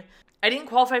 439. I didn't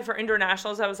qualify for indoor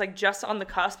nationals. I was just on the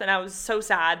cusp, and I was so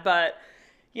sad. But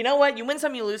you know what? You win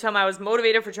some, you lose some. I was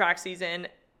motivated for track season.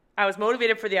 I was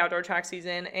motivated for the outdoor track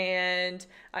season, and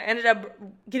I ended up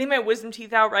getting my wisdom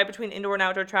teeth out right between indoor and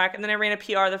outdoor track. And then I ran a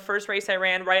PR the first race I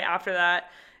ran right after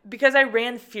that, because I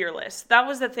ran fearless. That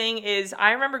was the thing. Is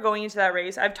I remember going into that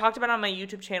race. I've talked about it on my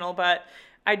YouTube channel, but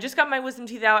I just got my wisdom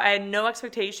teeth out. I had no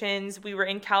expectations. We were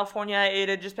in California. It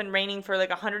had just been raining for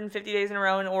 150 days in a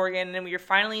row in Oregon, and we were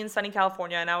finally in sunny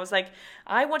California. And I was like,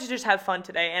 I want to just have fun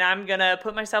today, and I'm going to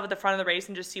put myself at the front of the race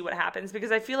and just see what happens.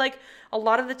 Because I feel like a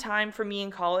lot of the time for me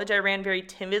in college, I ran very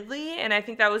timidly, and I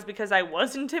think that was because I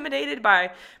was intimidated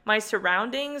by my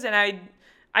surroundings, and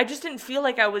I just didn't feel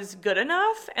like I was good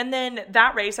enough. And then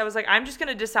that race, I was like, I'm just going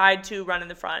to decide to run in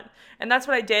the front. And that's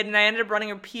what I did. And I ended up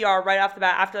running a PR right off the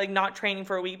bat after not training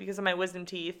for a week because of my wisdom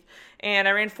teeth. And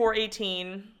I ran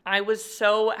 418. I was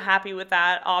so happy with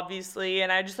that, obviously.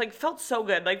 And I just felt so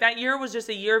good. That year was just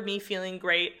a year of me feeling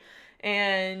great.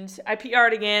 And I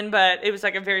PR'd again, but it was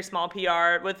a very small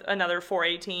PR with another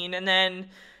 418. And then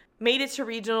made it to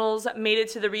regionals, made it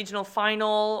to the regional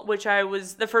final, which that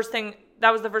was the first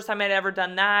time I'd ever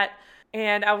done that.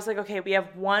 And I was like, okay, we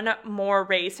have one more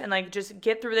race and just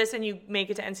get through this and you make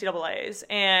it to NCAAs.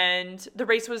 And the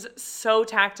race was so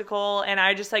tactical, and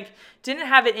I just didn't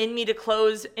have it in me to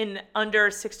close in under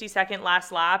 60-second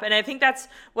last lap. And I think that's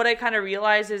what I kind of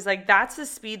realized is that's the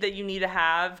speed that you need to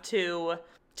have to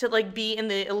be in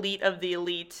the elite of the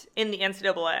elite in the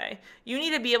NCAA. You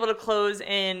need to be able to close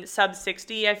in sub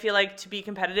 60, I feel to be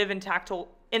competitive in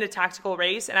a tactical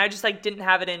race, and I just didn't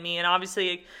have it in me. And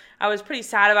obviously I was pretty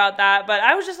sad about that, but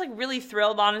I was just really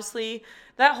thrilled, honestly.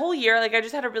 That whole year, I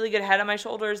just had a really good head on my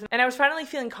shoulders, and I was finally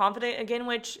feeling confident again,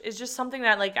 which is just something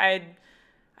that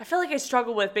I feel I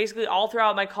struggled with basically all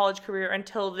throughout my college career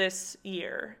until this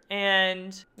year.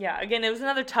 And yeah, again, it was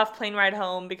another tough plane ride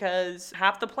home because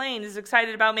half the plane is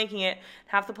excited about making it,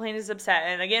 half the plane is upset.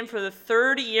 And again, for the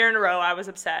third year in a row, I was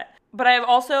upset. But I have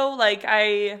also,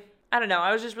 I don't know,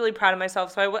 I was just really proud of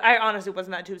myself. So I honestly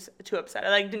wasn't that too upset.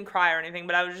 I didn't cry or anything,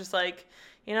 but I was just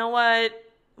you know what?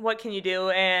 what can you do?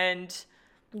 And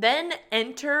then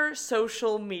enter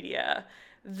social media.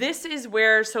 This is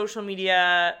where social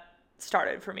media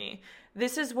started for me.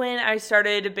 This is when I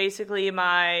started basically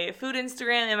my food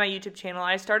Instagram and my YouTube channel.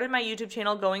 I started my YouTube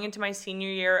channel going into my senior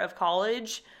year of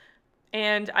college.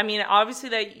 And I mean, obviously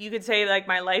that you could say like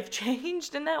my life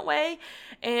changed in that way.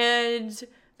 And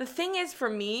the thing is, for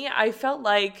me, I felt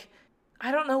like,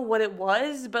 I don't know what it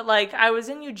was, but like I was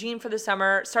in Eugene for the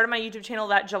summer, started my YouTube channel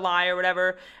that July or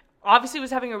whatever. Obviously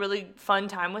was having a really fun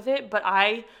time with it, but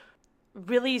I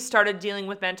really started dealing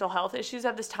with mental health issues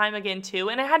at this time again too,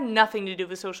 and it had nothing to do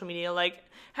with social media. Like,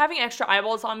 having extra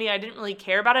eyeballs on me, I didn't really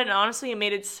care about it, and honestly, it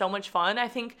made it so much fun. I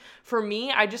think for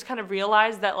me, I just kind of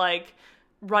realized that like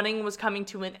running was coming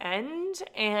to an end,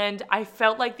 and I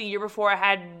felt like the year before I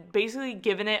had basically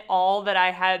given it all that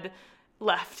I had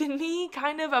left in me,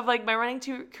 kind of like my running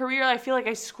career. I feel like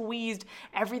I squeezed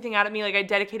everything out of me. Like, I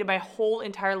dedicated my whole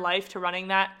entire life to running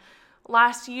that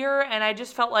last year, and I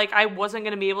just felt like I wasn't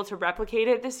going to be able to replicate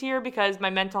it this year because my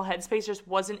mental headspace just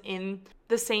wasn't in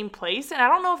the same place. And I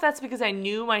don't know if that's because I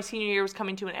knew my senior year was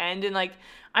coming to an end, and like,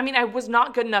 I mean, I was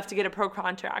not good enough to get a pro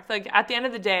contract. Like, at the end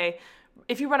of the day,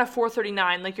 if you run a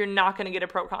 4:39, like, you're not going to get a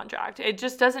pro contract. It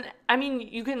just doesn't, I mean,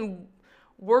 you can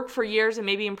work for years and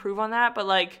maybe improve on that, but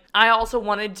like, I also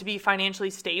wanted to be financially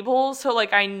stable, so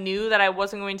like, I knew that I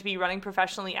wasn't going to be running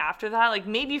professionally after that. Like,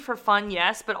 maybe for fun,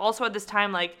 yes, but also at this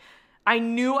time, like, I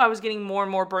knew I was getting more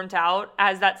and more burnt out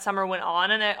as that summer went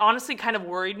on, and it honestly kind of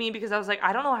worried me because I was like,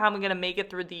 I don't know how I'm going to make it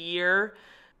through the year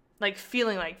like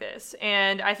feeling like this.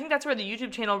 And I think that's where the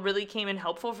YouTube channel really came in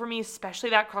helpful for me, especially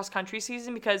that cross country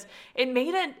season, because it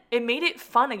made it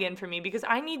fun again for me, because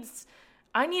I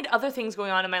need other things going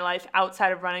on in my life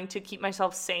outside of running to keep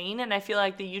myself sane. And I feel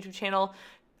like the YouTube channel,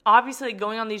 obviously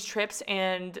going on these trips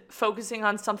and focusing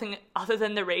on something other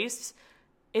than the race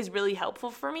is really helpful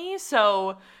for me.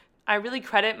 So I really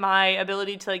credit my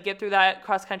ability to like get through that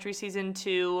cross country season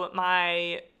to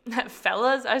my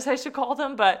fellas, as I should call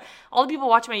them, but all the people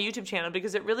watching my YouTube channel,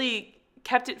 because it really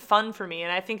kept it fun for me,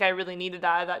 and I think I really needed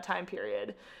that at that time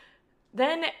period.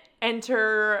 Then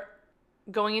enter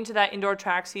going into that indoor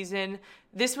track season.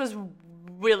 This was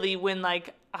really when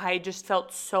like I just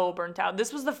felt so burnt out.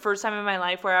 This was the first time in my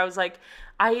life where I was like,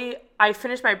 I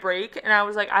finished my break and I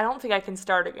was like, I don't think I can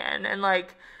start again. And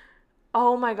like,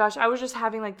 oh my gosh, I was just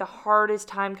having like the hardest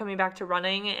time coming back to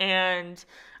running. And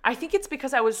I think it's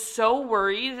because I was so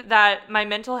worried that my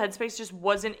mental headspace just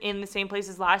wasn't in the same place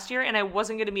as last year, and I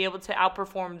wasn't going to be able to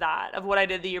outperform that of what I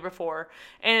did the year before.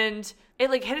 And it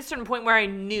like hit a certain point where I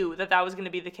knew that that was going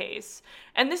to be the case.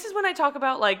 And this is when I talk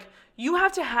about like, you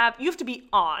have to be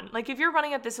on. Like, if you're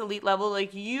running at this elite level, like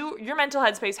your mental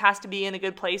headspace has to be in a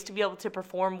good place to be able to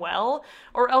perform well,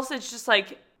 or else it's just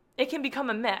like, it can become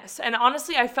a mess. And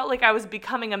honestly, I felt like I was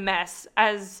becoming a mess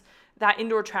as that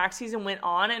indoor track season went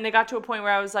on, and it got to a point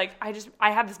where I was like,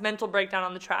 I had this mental breakdown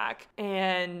on the track,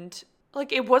 and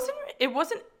like, it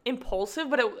wasn't impulsive,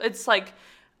 but it's like,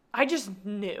 I just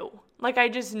knew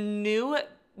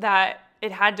that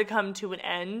it had to come to an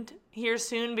end here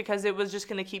soon, because it was just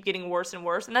going to keep getting worse and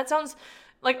worse. And that sounds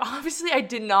like, obviously I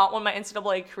did not want my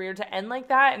NCAA career to end like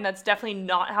that, and that's definitely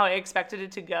not how I expected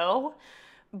it to go.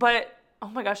 But oh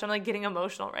my gosh, I'm like getting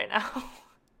emotional right now.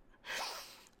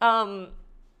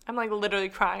 I'm like literally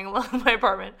crying alone in my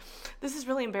apartment. This is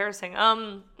really embarrassing.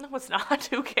 No, it's not.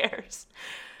 Who cares?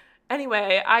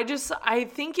 Anyway, I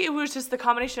think it was just the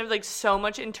combination of like so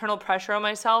much internal pressure on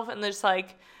myself, and just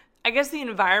like, I guess the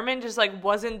environment just like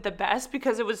wasn't the best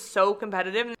because it was so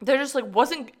competitive. There just like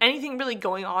wasn't anything really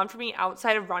going on for me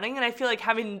outside of running, and I feel like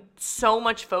having so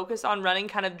much focus on running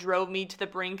kind of drove me to the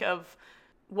brink of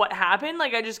what happened.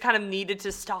 Like, I just kind of needed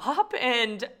to stop,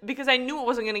 and because I knew it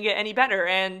wasn't going to get any better,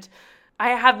 and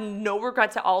I have no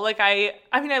regrets at all. Like, I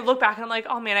mean, I look back and I'm like,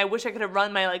 oh man, I wish I could have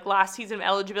run my like last season of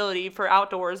eligibility for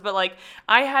outdoors, but like,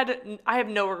 I have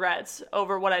no regrets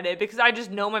over what I did, because I just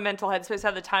know my mental headspace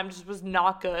at the time just was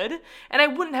not good, and I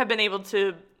wouldn't have been able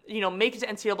to, you know, make it to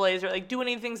NCAAs or like do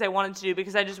any things I wanted to do,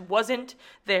 because I just wasn't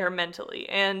there mentally.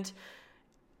 And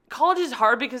college is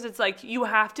hard because it's like, you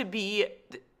have to be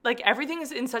like, everything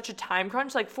is in such a time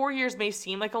crunch. Like, 4 years may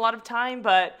seem like a lot of time,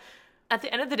 but at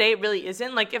the end of the day, it really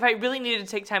isn't. Like, if I really needed to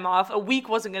take time off, a week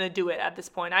wasn't going to do it at this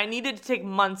point. I needed to take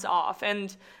months off.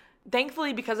 And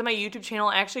thankfully, because of my YouTube channel,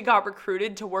 I actually got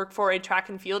recruited to work for a track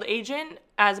and field agent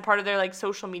as a part of their like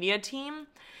social media team.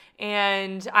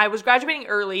 And I was graduating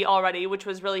early already, which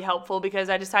was really helpful, because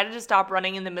I decided to stop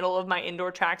running in the middle of my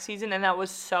indoor track season, and that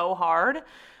was so hard.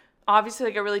 Obviously,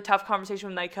 like a really tough conversation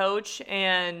with my coach,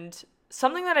 and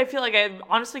something that I feel like I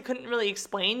honestly couldn't really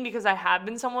explain because I have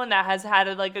been someone that has had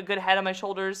a good head on my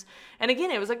shoulders. And again,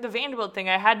 it was like the Vanderbilt thing.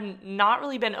 I had not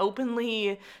really been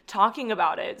openly talking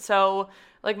about it. So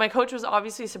like my coach was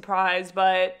obviously surprised,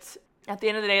 but at the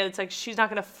end of the day, it's like she's not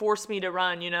going to force me to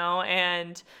run,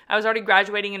 and I was already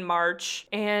graduating in March,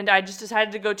 and I just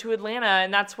decided to go to Atlanta,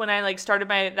 and that's when I started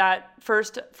that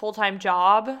first full-time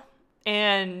job,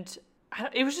 and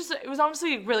it was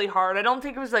honestly really hard. I don't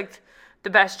think it was the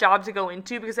best job to go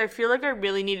into because I feel like I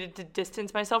really needed to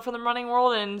distance myself from the running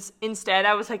world, and instead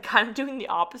I was kind of doing the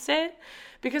opposite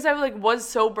because I was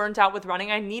so burnt out with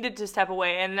running. I needed to step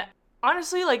away, and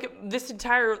honestly, this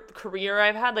entire career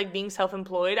I've had, being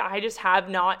self-employed, I just have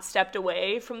not stepped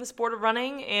away from the sport of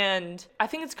running, and I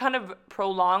think it's kind of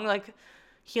prolonged,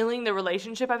 healing the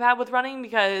relationship I've had with running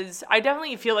because I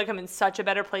definitely feel like I'm in such a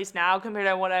better place now compared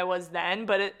to what I was then,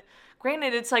 but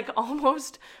granted, it's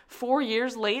almost 4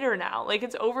 years later now.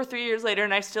 It's over 3 years later,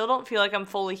 and I still don't feel like I'm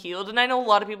fully healed, and I know a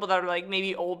lot of people that are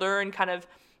maybe older and kind of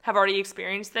have already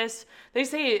experienced this.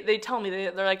 They tell me,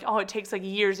 they're like, oh, it takes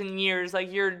years and years.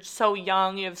 You're so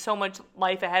young. You have so much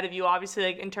life ahead of you,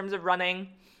 obviously, in terms of running.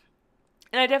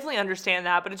 And I definitely understand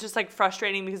that, but it's just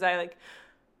frustrating because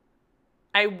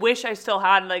I wish I still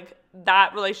had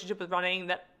that relationship with running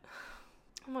that,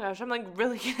 oh my gosh, I'm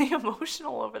really getting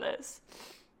emotional over this.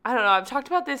 I don't know. I've talked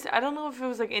about this. I don't know if it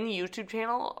was on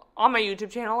my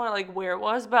YouTube channel or where it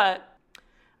was, but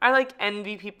I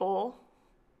envy people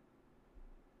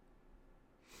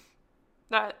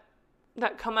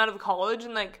that come out of college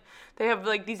and they have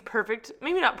these perfect,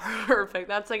 maybe not perfect,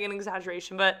 that's an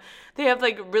exaggeration, but they have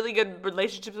really good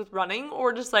relationships with running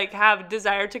or just have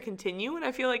desire to continue, and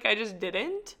I feel I just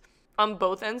didn't on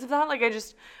both ends of that. I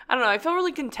don't know, I felt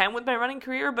really content with my running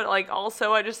career, but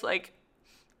also I just I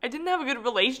didn't have a good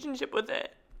relationship with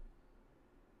it.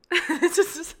 This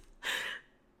is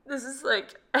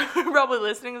probably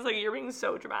listening is you're being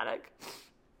so dramatic.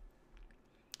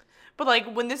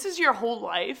 But, when this is your whole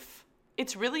life,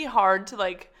 it's really hard to,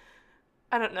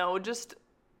 I don't know, just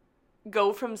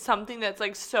go from something that's,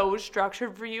 so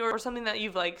structured for you or something that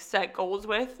you've, set goals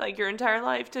with, your entire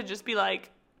life to just be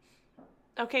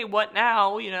okay, what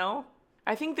now,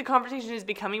 I think the conversation is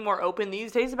becoming more open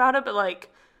these days about it, but,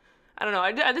 I don't know,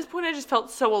 at this point I just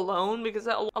felt so alone because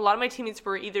a lot of my teammates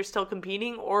were either still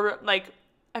competing or,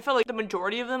 I felt the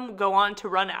majority of them go on to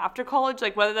run after college,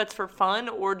 whether that's for fun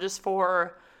or just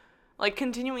for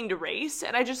continuing to race.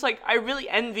 And I just, I really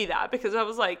envy that because I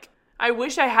was I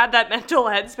wish I had that mental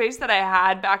headspace that I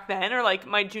had back then or,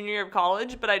 my junior year of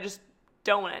college, but I just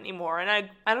don't anymore. And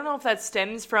I don't know if that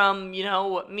stems from,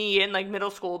 me in, middle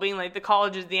school being, the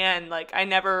college is the end. I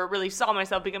never really saw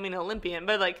myself becoming an Olympian,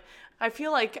 but, I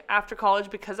feel after college,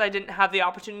 because I didn't have the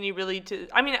opportunity really to,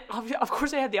 I mean, of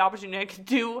course I had the opportunity.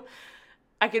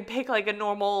 I could pick a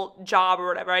normal job or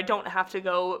whatever. I don't have to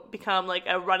go become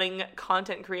a running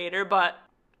content creator, but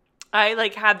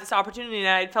I had this opportunity and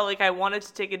I felt I wanted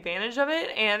to take advantage of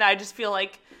it. And I just feel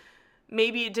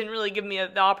maybe it didn't really give me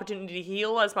the opportunity to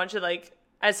heal as much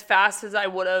as fast as I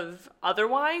would have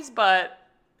otherwise. But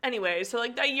anyway, so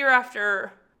the year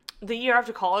after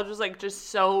college was just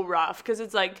so rough because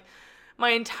it's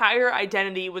my entire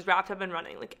identity was wrapped up in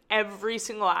running, every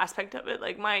single aspect of it,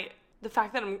 the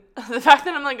fact that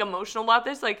I'm emotional about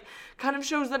this kind of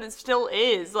shows that it still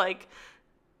is I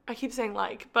keep saying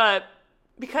but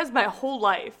because my whole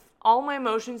life all my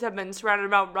emotions have been surrounded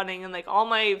about running and all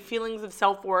my feelings of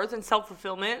self-worth and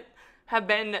self-fulfillment have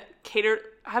been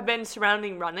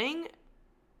surrounding running,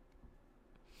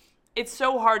 it's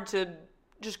so hard to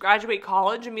just graduate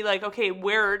college and be okay,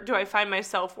 where do I find my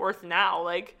self-worth now?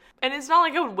 And it's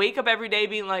not I would wake up every day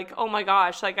being oh my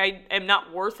gosh, I am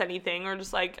not worth anything or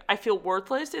just I feel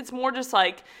worthless. It's more just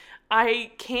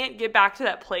I can't get back to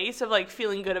that place of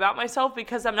feeling good about myself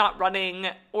because I'm not running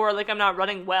or I'm not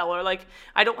running well or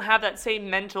I don't have that same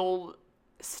mental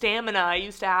stamina I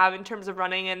used to have in terms of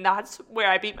running, and that's where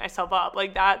I beat myself up.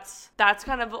 That's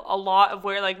kind of a lot of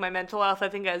where my mental health I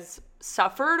think has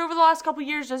suffered over the last couple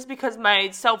years, just because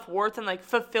my self-worth and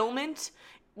fulfillment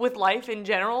with life in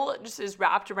general just is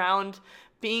wrapped around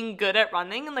being good at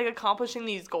running and accomplishing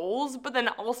these goals. But then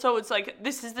also it's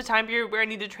this is the time period where I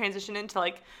need to transition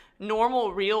into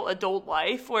normal real adult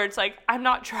life where it's I'm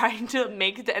not trying to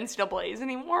make it to NCAAs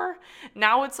anymore.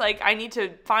 Now it's I need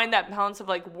to find that balance of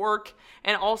work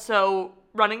and also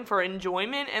running for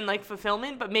enjoyment and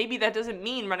fulfillment. But maybe that doesn't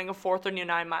mean running a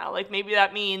 4:39 mile. Maybe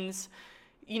that means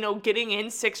getting in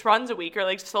 6 runs a week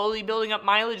or slowly building up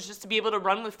mileage just to be able to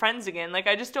run with friends again.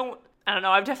 I don't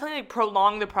know. I've definitely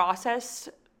prolonged the process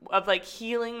of like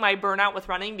healing my burnout with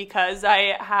running, because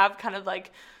I have kind of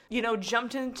like,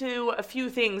 jumped into a few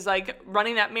things like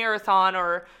running that marathon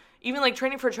or even like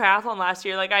training for triathlon last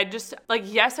year. Like I just like,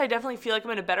 yes, I definitely feel like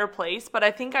I'm in a better place, but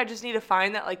I think I just need to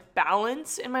find that like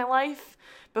balance in my life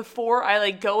before I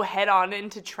like go head on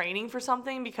into training for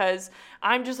something, because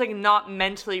I'm just like not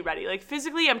mentally ready. Like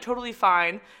physically I'm totally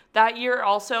fine. That year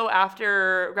also,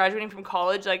 after graduating from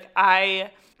college, like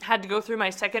I had to go through my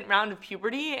second round of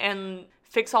puberty and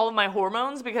fix all of my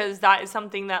hormones, because that is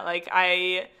something that like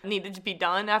I needed to be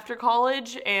done after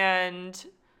college, and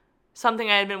something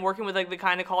I had been working with like the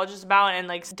gynecologist about, and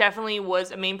like definitely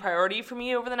was a main priority for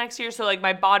me over the next year. So like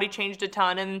my body changed a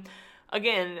ton, and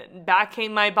again, back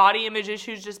came my body image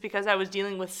issues just because I was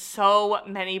dealing with so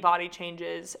many body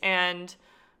changes, and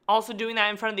also doing that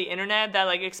in front of the internet that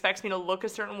like expects me to look a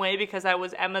certain way because I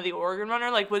was Emma the Oregon runner,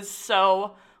 like was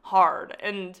so hard.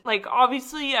 And like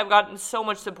obviously I've gotten so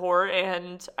much support,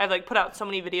 and I've like put out so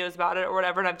many videos about it or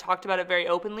whatever, and I've talked about it very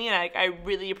openly, and I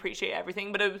really appreciate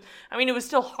everything. But it was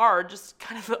still hard just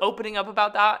kind of opening up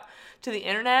about that to the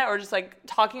internet, or just like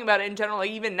talking about it in general.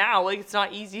 Like even now, like it's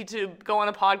not easy to go on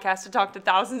a podcast to talk to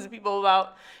thousands of people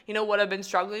about what I've been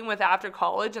struggling with after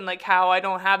college, and like how I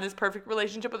don't have this perfect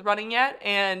relationship with running yet,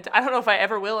 and I don't know if I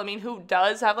ever will. I mean, who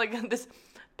does have like this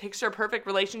picture perfect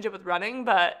relationship with running?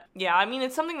 But yeah, I mean,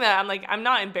 it's something that I'm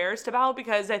not embarrassed about,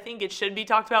 because I think it should be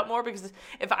talked about more, because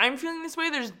if I'm feeling this way,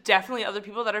 there's definitely other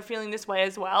people that are feeling this way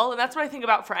as well. And that's what I think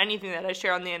about for anything that I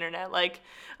share on the internet. Like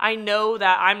I know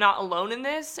that I'm not alone in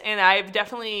this, and I've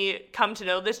definitely come to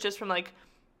know this just from like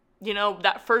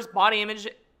that first body image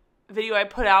video I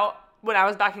put out when I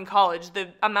was back in college. The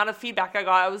amount of feedback I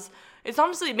got, it's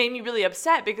honestly made me really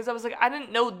upset, because I was like, I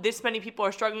didn't know this many people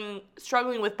are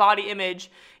struggling with body image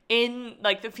in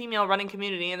like the female running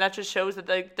community, and that just shows that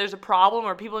like there's a problem,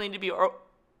 or people need to be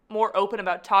more open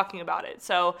about talking about it.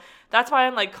 So that's why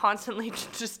I'm like constantly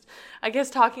just, I guess,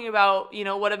 talking about,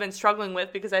 what I've been struggling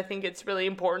with, because I think it's really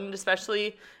important,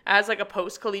 especially as like a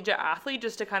post-collegiate athlete,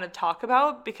 just to kind of talk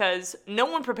about, because no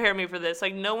one prepared me for this.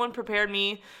 Like no one prepared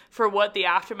me for what the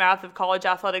aftermath of college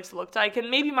athletics looked like.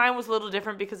 And maybe mine was a little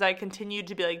different because I continued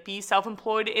to be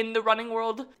self-employed in the running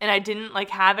world, and I didn't like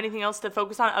have anything else to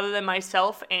focus on other than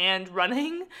myself and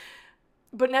running.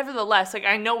 But nevertheless, like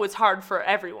I know it's hard for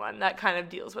everyone that kind of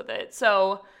deals with it.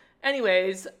 So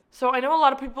anyways, I know a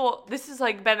lot of people, this is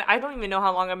like been, I don't even know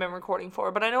how long I've been recording for,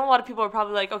 but I know a lot of people are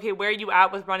probably like, okay, where are you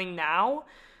at with running now?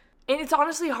 And it's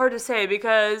honestly hard to say,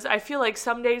 because I feel like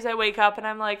some days I wake up and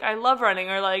I'm like, I love running,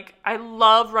 or like I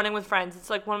love running with friends. It's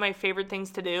like one of my favorite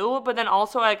things to do. But then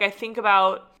also like I think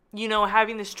about,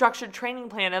 having the structured training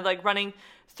plan of like running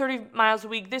 30 miles a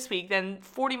week this week, then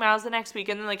 40 miles the next week,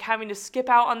 and then like having to skip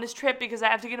out on this trip because I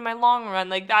have to get in my long run.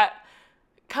 Like that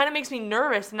kind of makes me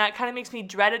nervous, and that kind of makes me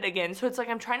dread it again. So it's like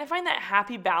I'm trying to find that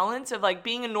happy balance of like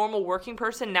being a normal working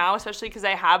person now, especially because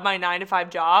I have my 9-to-5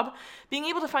 job, being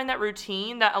able to find that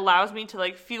routine that allows me to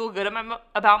like feel good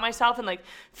about myself and like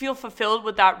feel fulfilled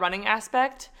with that running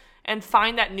aspect, and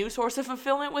find that new source of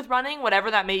fulfillment with running,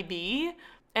 whatever that may be.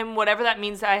 And whatever that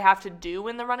means that I have to do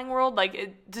in the running world.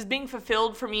 Like, does being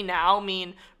fulfilled for me now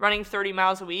mean running 30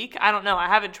 miles a week? I don't know. I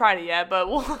haven't tried it yet, but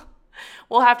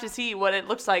we'll have to see what it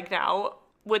looks like now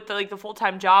with the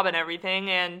full-time job and everything.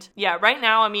 And yeah, right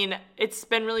now, I mean, it's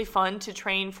been really fun to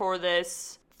train for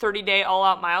this 30-day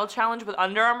all-out mile challenge with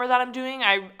Under Armour that I'm doing.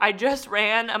 I just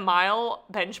ran a mile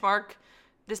benchmark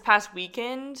this past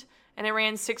weekend, and I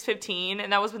ran 6:15,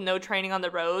 and that was with no training on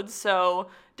the roads. So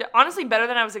honestly, better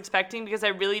than I was expecting, because I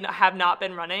really have not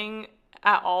been running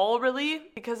at all, really,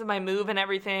 because of my move and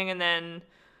everything, and then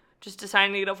just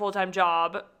deciding to get a full-time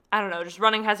job. I don't know, just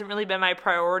running hasn't really been my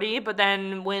priority. But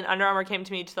then when Under Armour came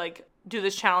to me to like do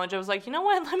this challenge, I was like, you know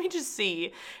what, let me just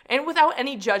see. And without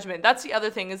any judgment. That's the other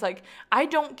thing, is like, I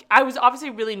was obviously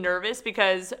really nervous,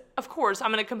 because of course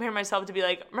I'm going to compare myself to be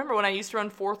like, remember when I used to run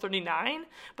 4:39?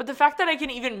 But the fact that I can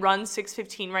even run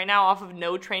 6:15 right now off of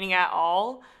no training at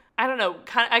all, I don't know,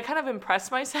 I kind of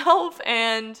impressed myself.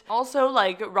 And also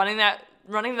like running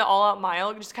the all-out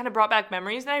mile just kind of brought back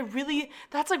memories. And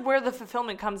that's like where the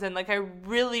fulfillment comes in. Like I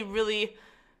really, really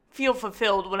feel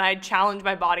fulfilled when I challenge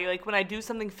my body. Like when I do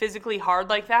something physically hard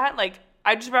like that, like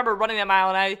I just remember running that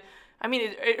mile, and I mean,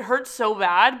 it hurts so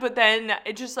bad, but then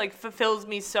it just like fulfills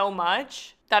me so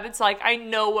much that it's like, I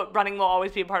know what running will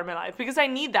always be a part of my life, because I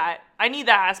need that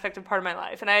aspect of part of my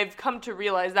life. And I've come to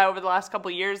realize that over the last couple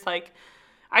of years, like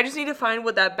I just need to find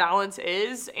what that balance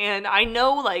is. And I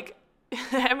know like,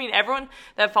 I mean, everyone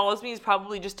that follows me is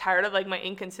probably just tired of like my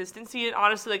inconsistency, and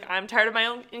honestly, like I'm tired of my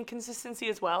own inconsistency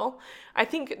as well. I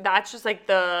think that's just like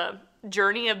the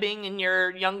journey of being in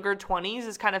your younger 20s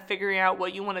is kind of figuring out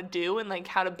what you want to do and like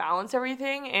how to balance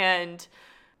everything. And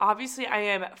obviously I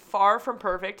am far from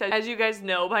perfect, as you guys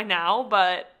know by now,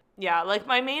 but yeah, like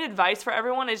my main advice for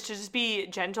everyone is to just be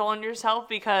gentle on yourself,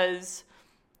 because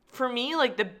for me,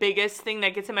 like the biggest thing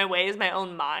that gets in my way is my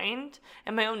own mind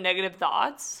and my own negative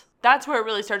thoughts. That's where it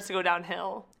really starts to go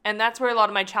downhill. And that's where a lot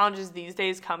of my challenges these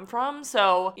days come from.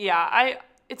 So yeah,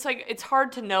 it's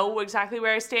hard to know exactly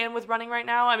where I stand with running right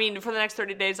now. I mean, for the next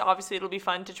 30 days, obviously it'll be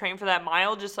fun to train for that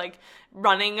mile, just like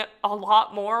running a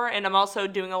lot more. And I'm also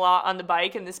doing a lot on the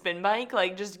bike and the spin bike,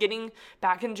 like just getting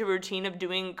back into a routine of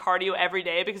doing cardio every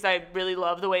day, because I really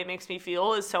love the way it makes me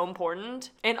feel, is so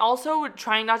important. And also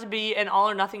trying not to be an all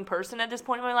or nothing person at this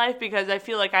point in my life, because I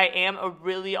feel like I am a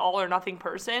really all or nothing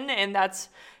person, and that's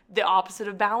the opposite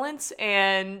of balance.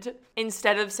 And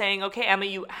instead of saying, okay, Emma,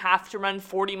 you have to run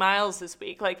 40 miles this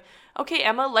week, like, okay,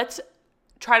 Emma, let's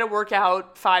try to work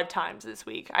out 5 times this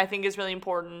week, I think is really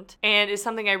important, and is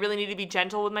something I really need to be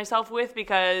gentle with myself with,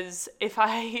 because if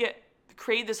I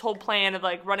create this whole plan of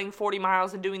like running 40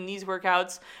 miles and doing these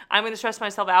workouts, I'm going to stress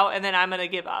myself out and then I'm going to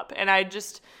give up. And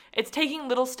it's taking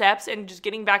little steps and just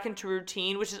getting back into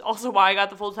routine, which is also why I got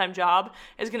the full-time job,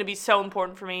 is going to be so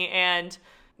important for me. And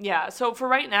yeah, so for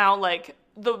right now, like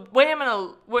the way I'm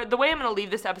gonna leave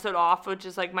this episode off, which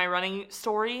is like my running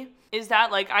story, is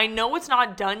that like I know it's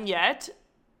not done yet,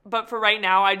 but for right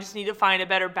now, I just need to find a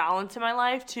better balance in my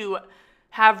life to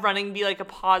have running be like a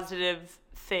positive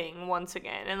thing once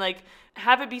again, and like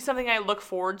have it be something I look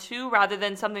forward to rather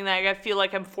than something that I feel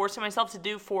like I'm forcing myself to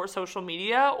do for social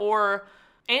media,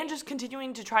 and just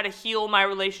continuing to try to heal my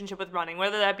relationship with running,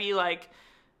 whether that be like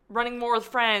running more with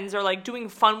friends or like doing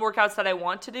fun workouts that I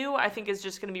want to do. I think is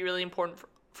just going to be really important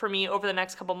for me over the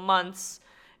next couple months,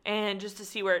 and just to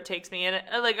see where it takes me. And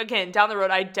like, again, down the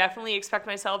road, I definitely expect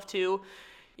myself to,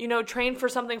 train for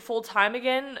something full time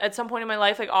again at some point in my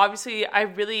life. Like, obviously I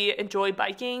really enjoy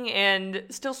biking and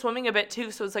still swimming a bit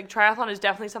too. So it's like triathlon is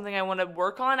definitely something I want to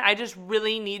work on. I just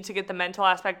really need to get the mental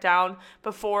aspect down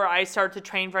before I start to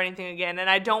train for anything again. And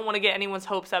I don't want to get anyone's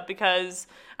hopes up, because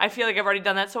I feel like I've already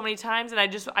done that so many times. And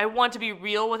I want to be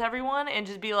real with everyone and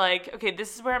just be like, okay,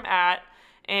 this is where I'm at.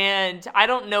 And I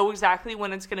don't know exactly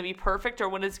when it's going to be perfect, or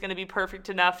when it's going to be perfect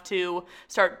enough to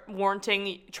start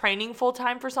warranting training full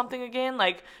time for something again,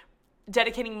 like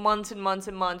dedicating months and months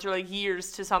and months, or like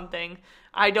years to something.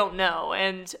 I don't know.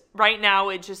 And right now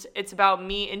it's about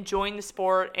me enjoying the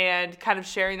sport and kind of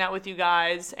sharing that with you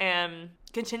guys, and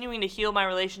continuing to heal my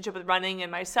relationship with running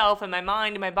and myself and my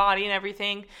mind and my body and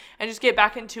everything, and just get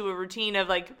back into a routine of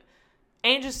like,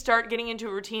 and just start getting into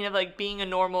a routine of like being a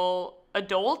normal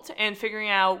adult and figuring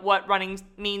out what running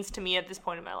means to me at this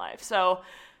point in my life. So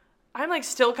I'm like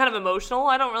still kind of emotional.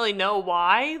 I don't really know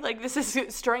why. Like, this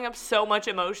is stirring up so much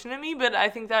emotion in me, but I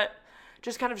think that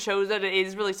just kind of shows that it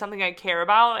is really something I care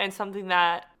about and something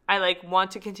that I like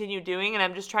want to continue doing. And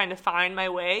I'm just trying to find my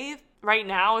way right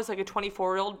now as like a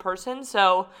 24-year-old person.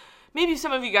 So maybe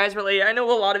some of you guys relate. I know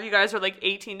a lot of you guys are like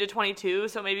 18 to 22.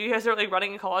 So maybe you guys are like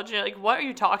running in college and you're like, what are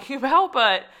you talking about?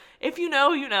 But if you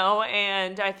know, you know.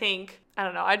 And I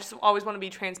don't know, I just always want to be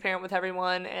transparent with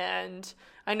everyone, and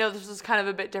I know this is kind of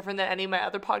a bit different than any of my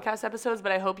other podcast episodes,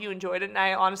 but I hope you enjoyed it, and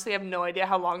I honestly have no idea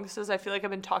how long this is. I feel like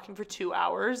I've been talking for 2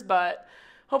 hours, but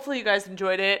hopefully you guys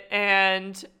enjoyed it.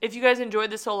 And if you guys enjoyed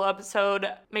this solo episode,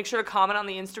 make sure to comment on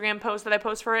the Instagram post that I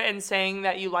post for it and saying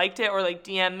that you liked it, or like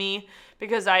DM me,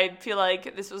 because I feel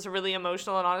like this was a really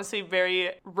emotional and honestly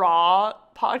very raw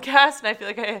podcast, and I feel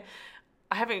like I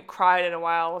haven't cried in a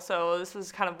while, so this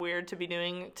was kind of weird to be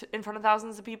doing in front of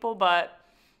thousands of people. But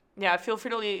yeah, feel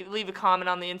free to leave a comment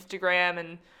on the Instagram,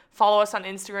 and follow us on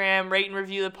Instagram, rate and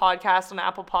review the podcast on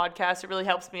Apple Podcasts. It really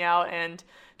helps me out. And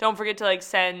don't forget to like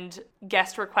send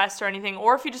guest requests or anything,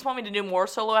 or if you just want me to do more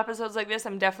solo episodes like this,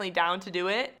 I'm definitely down to do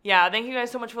it. Yeah, thank you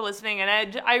guys so much for listening,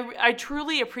 and I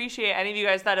truly appreciate any of you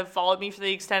guys that have followed me for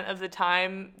the extent of the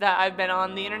time that I've been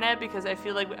on the internet, because I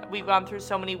feel like we've gone through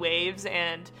so many waves,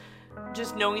 and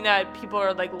just knowing that people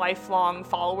are like lifelong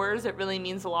followers, it really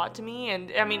means a lot to me.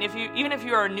 And I mean, even if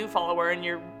you are a new follower and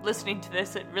you're listening to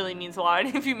this, it really means a lot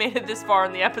if you made it this far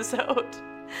in the episode.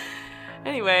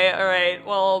 Anyway, all right,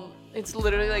 well, it's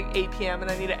literally like 8 p.m.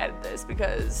 and I need to edit this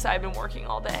because I've been working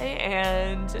all day,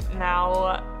 and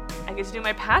now I get to do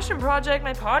my passion project,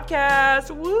 my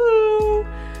podcast, woo,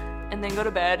 and then go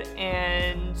to bed.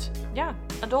 And yeah,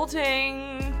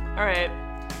 adulting. All right.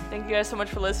 Thank you guys so much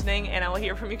for listening, and I will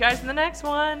hear from you guys in the next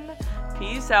one.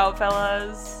 Peace out,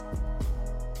 fellas.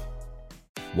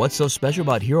 What's so special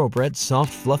about Hero Bread's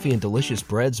soft, fluffy, and delicious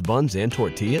breads, buns, and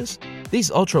tortillas? These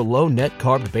ultra-low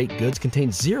net-carb baked goods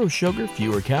contain zero sugar,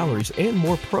 fewer calories, and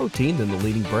more protein than the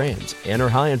leading brands, and are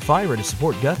high in fiber to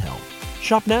support gut health.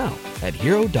 Shop now at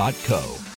Hero.co.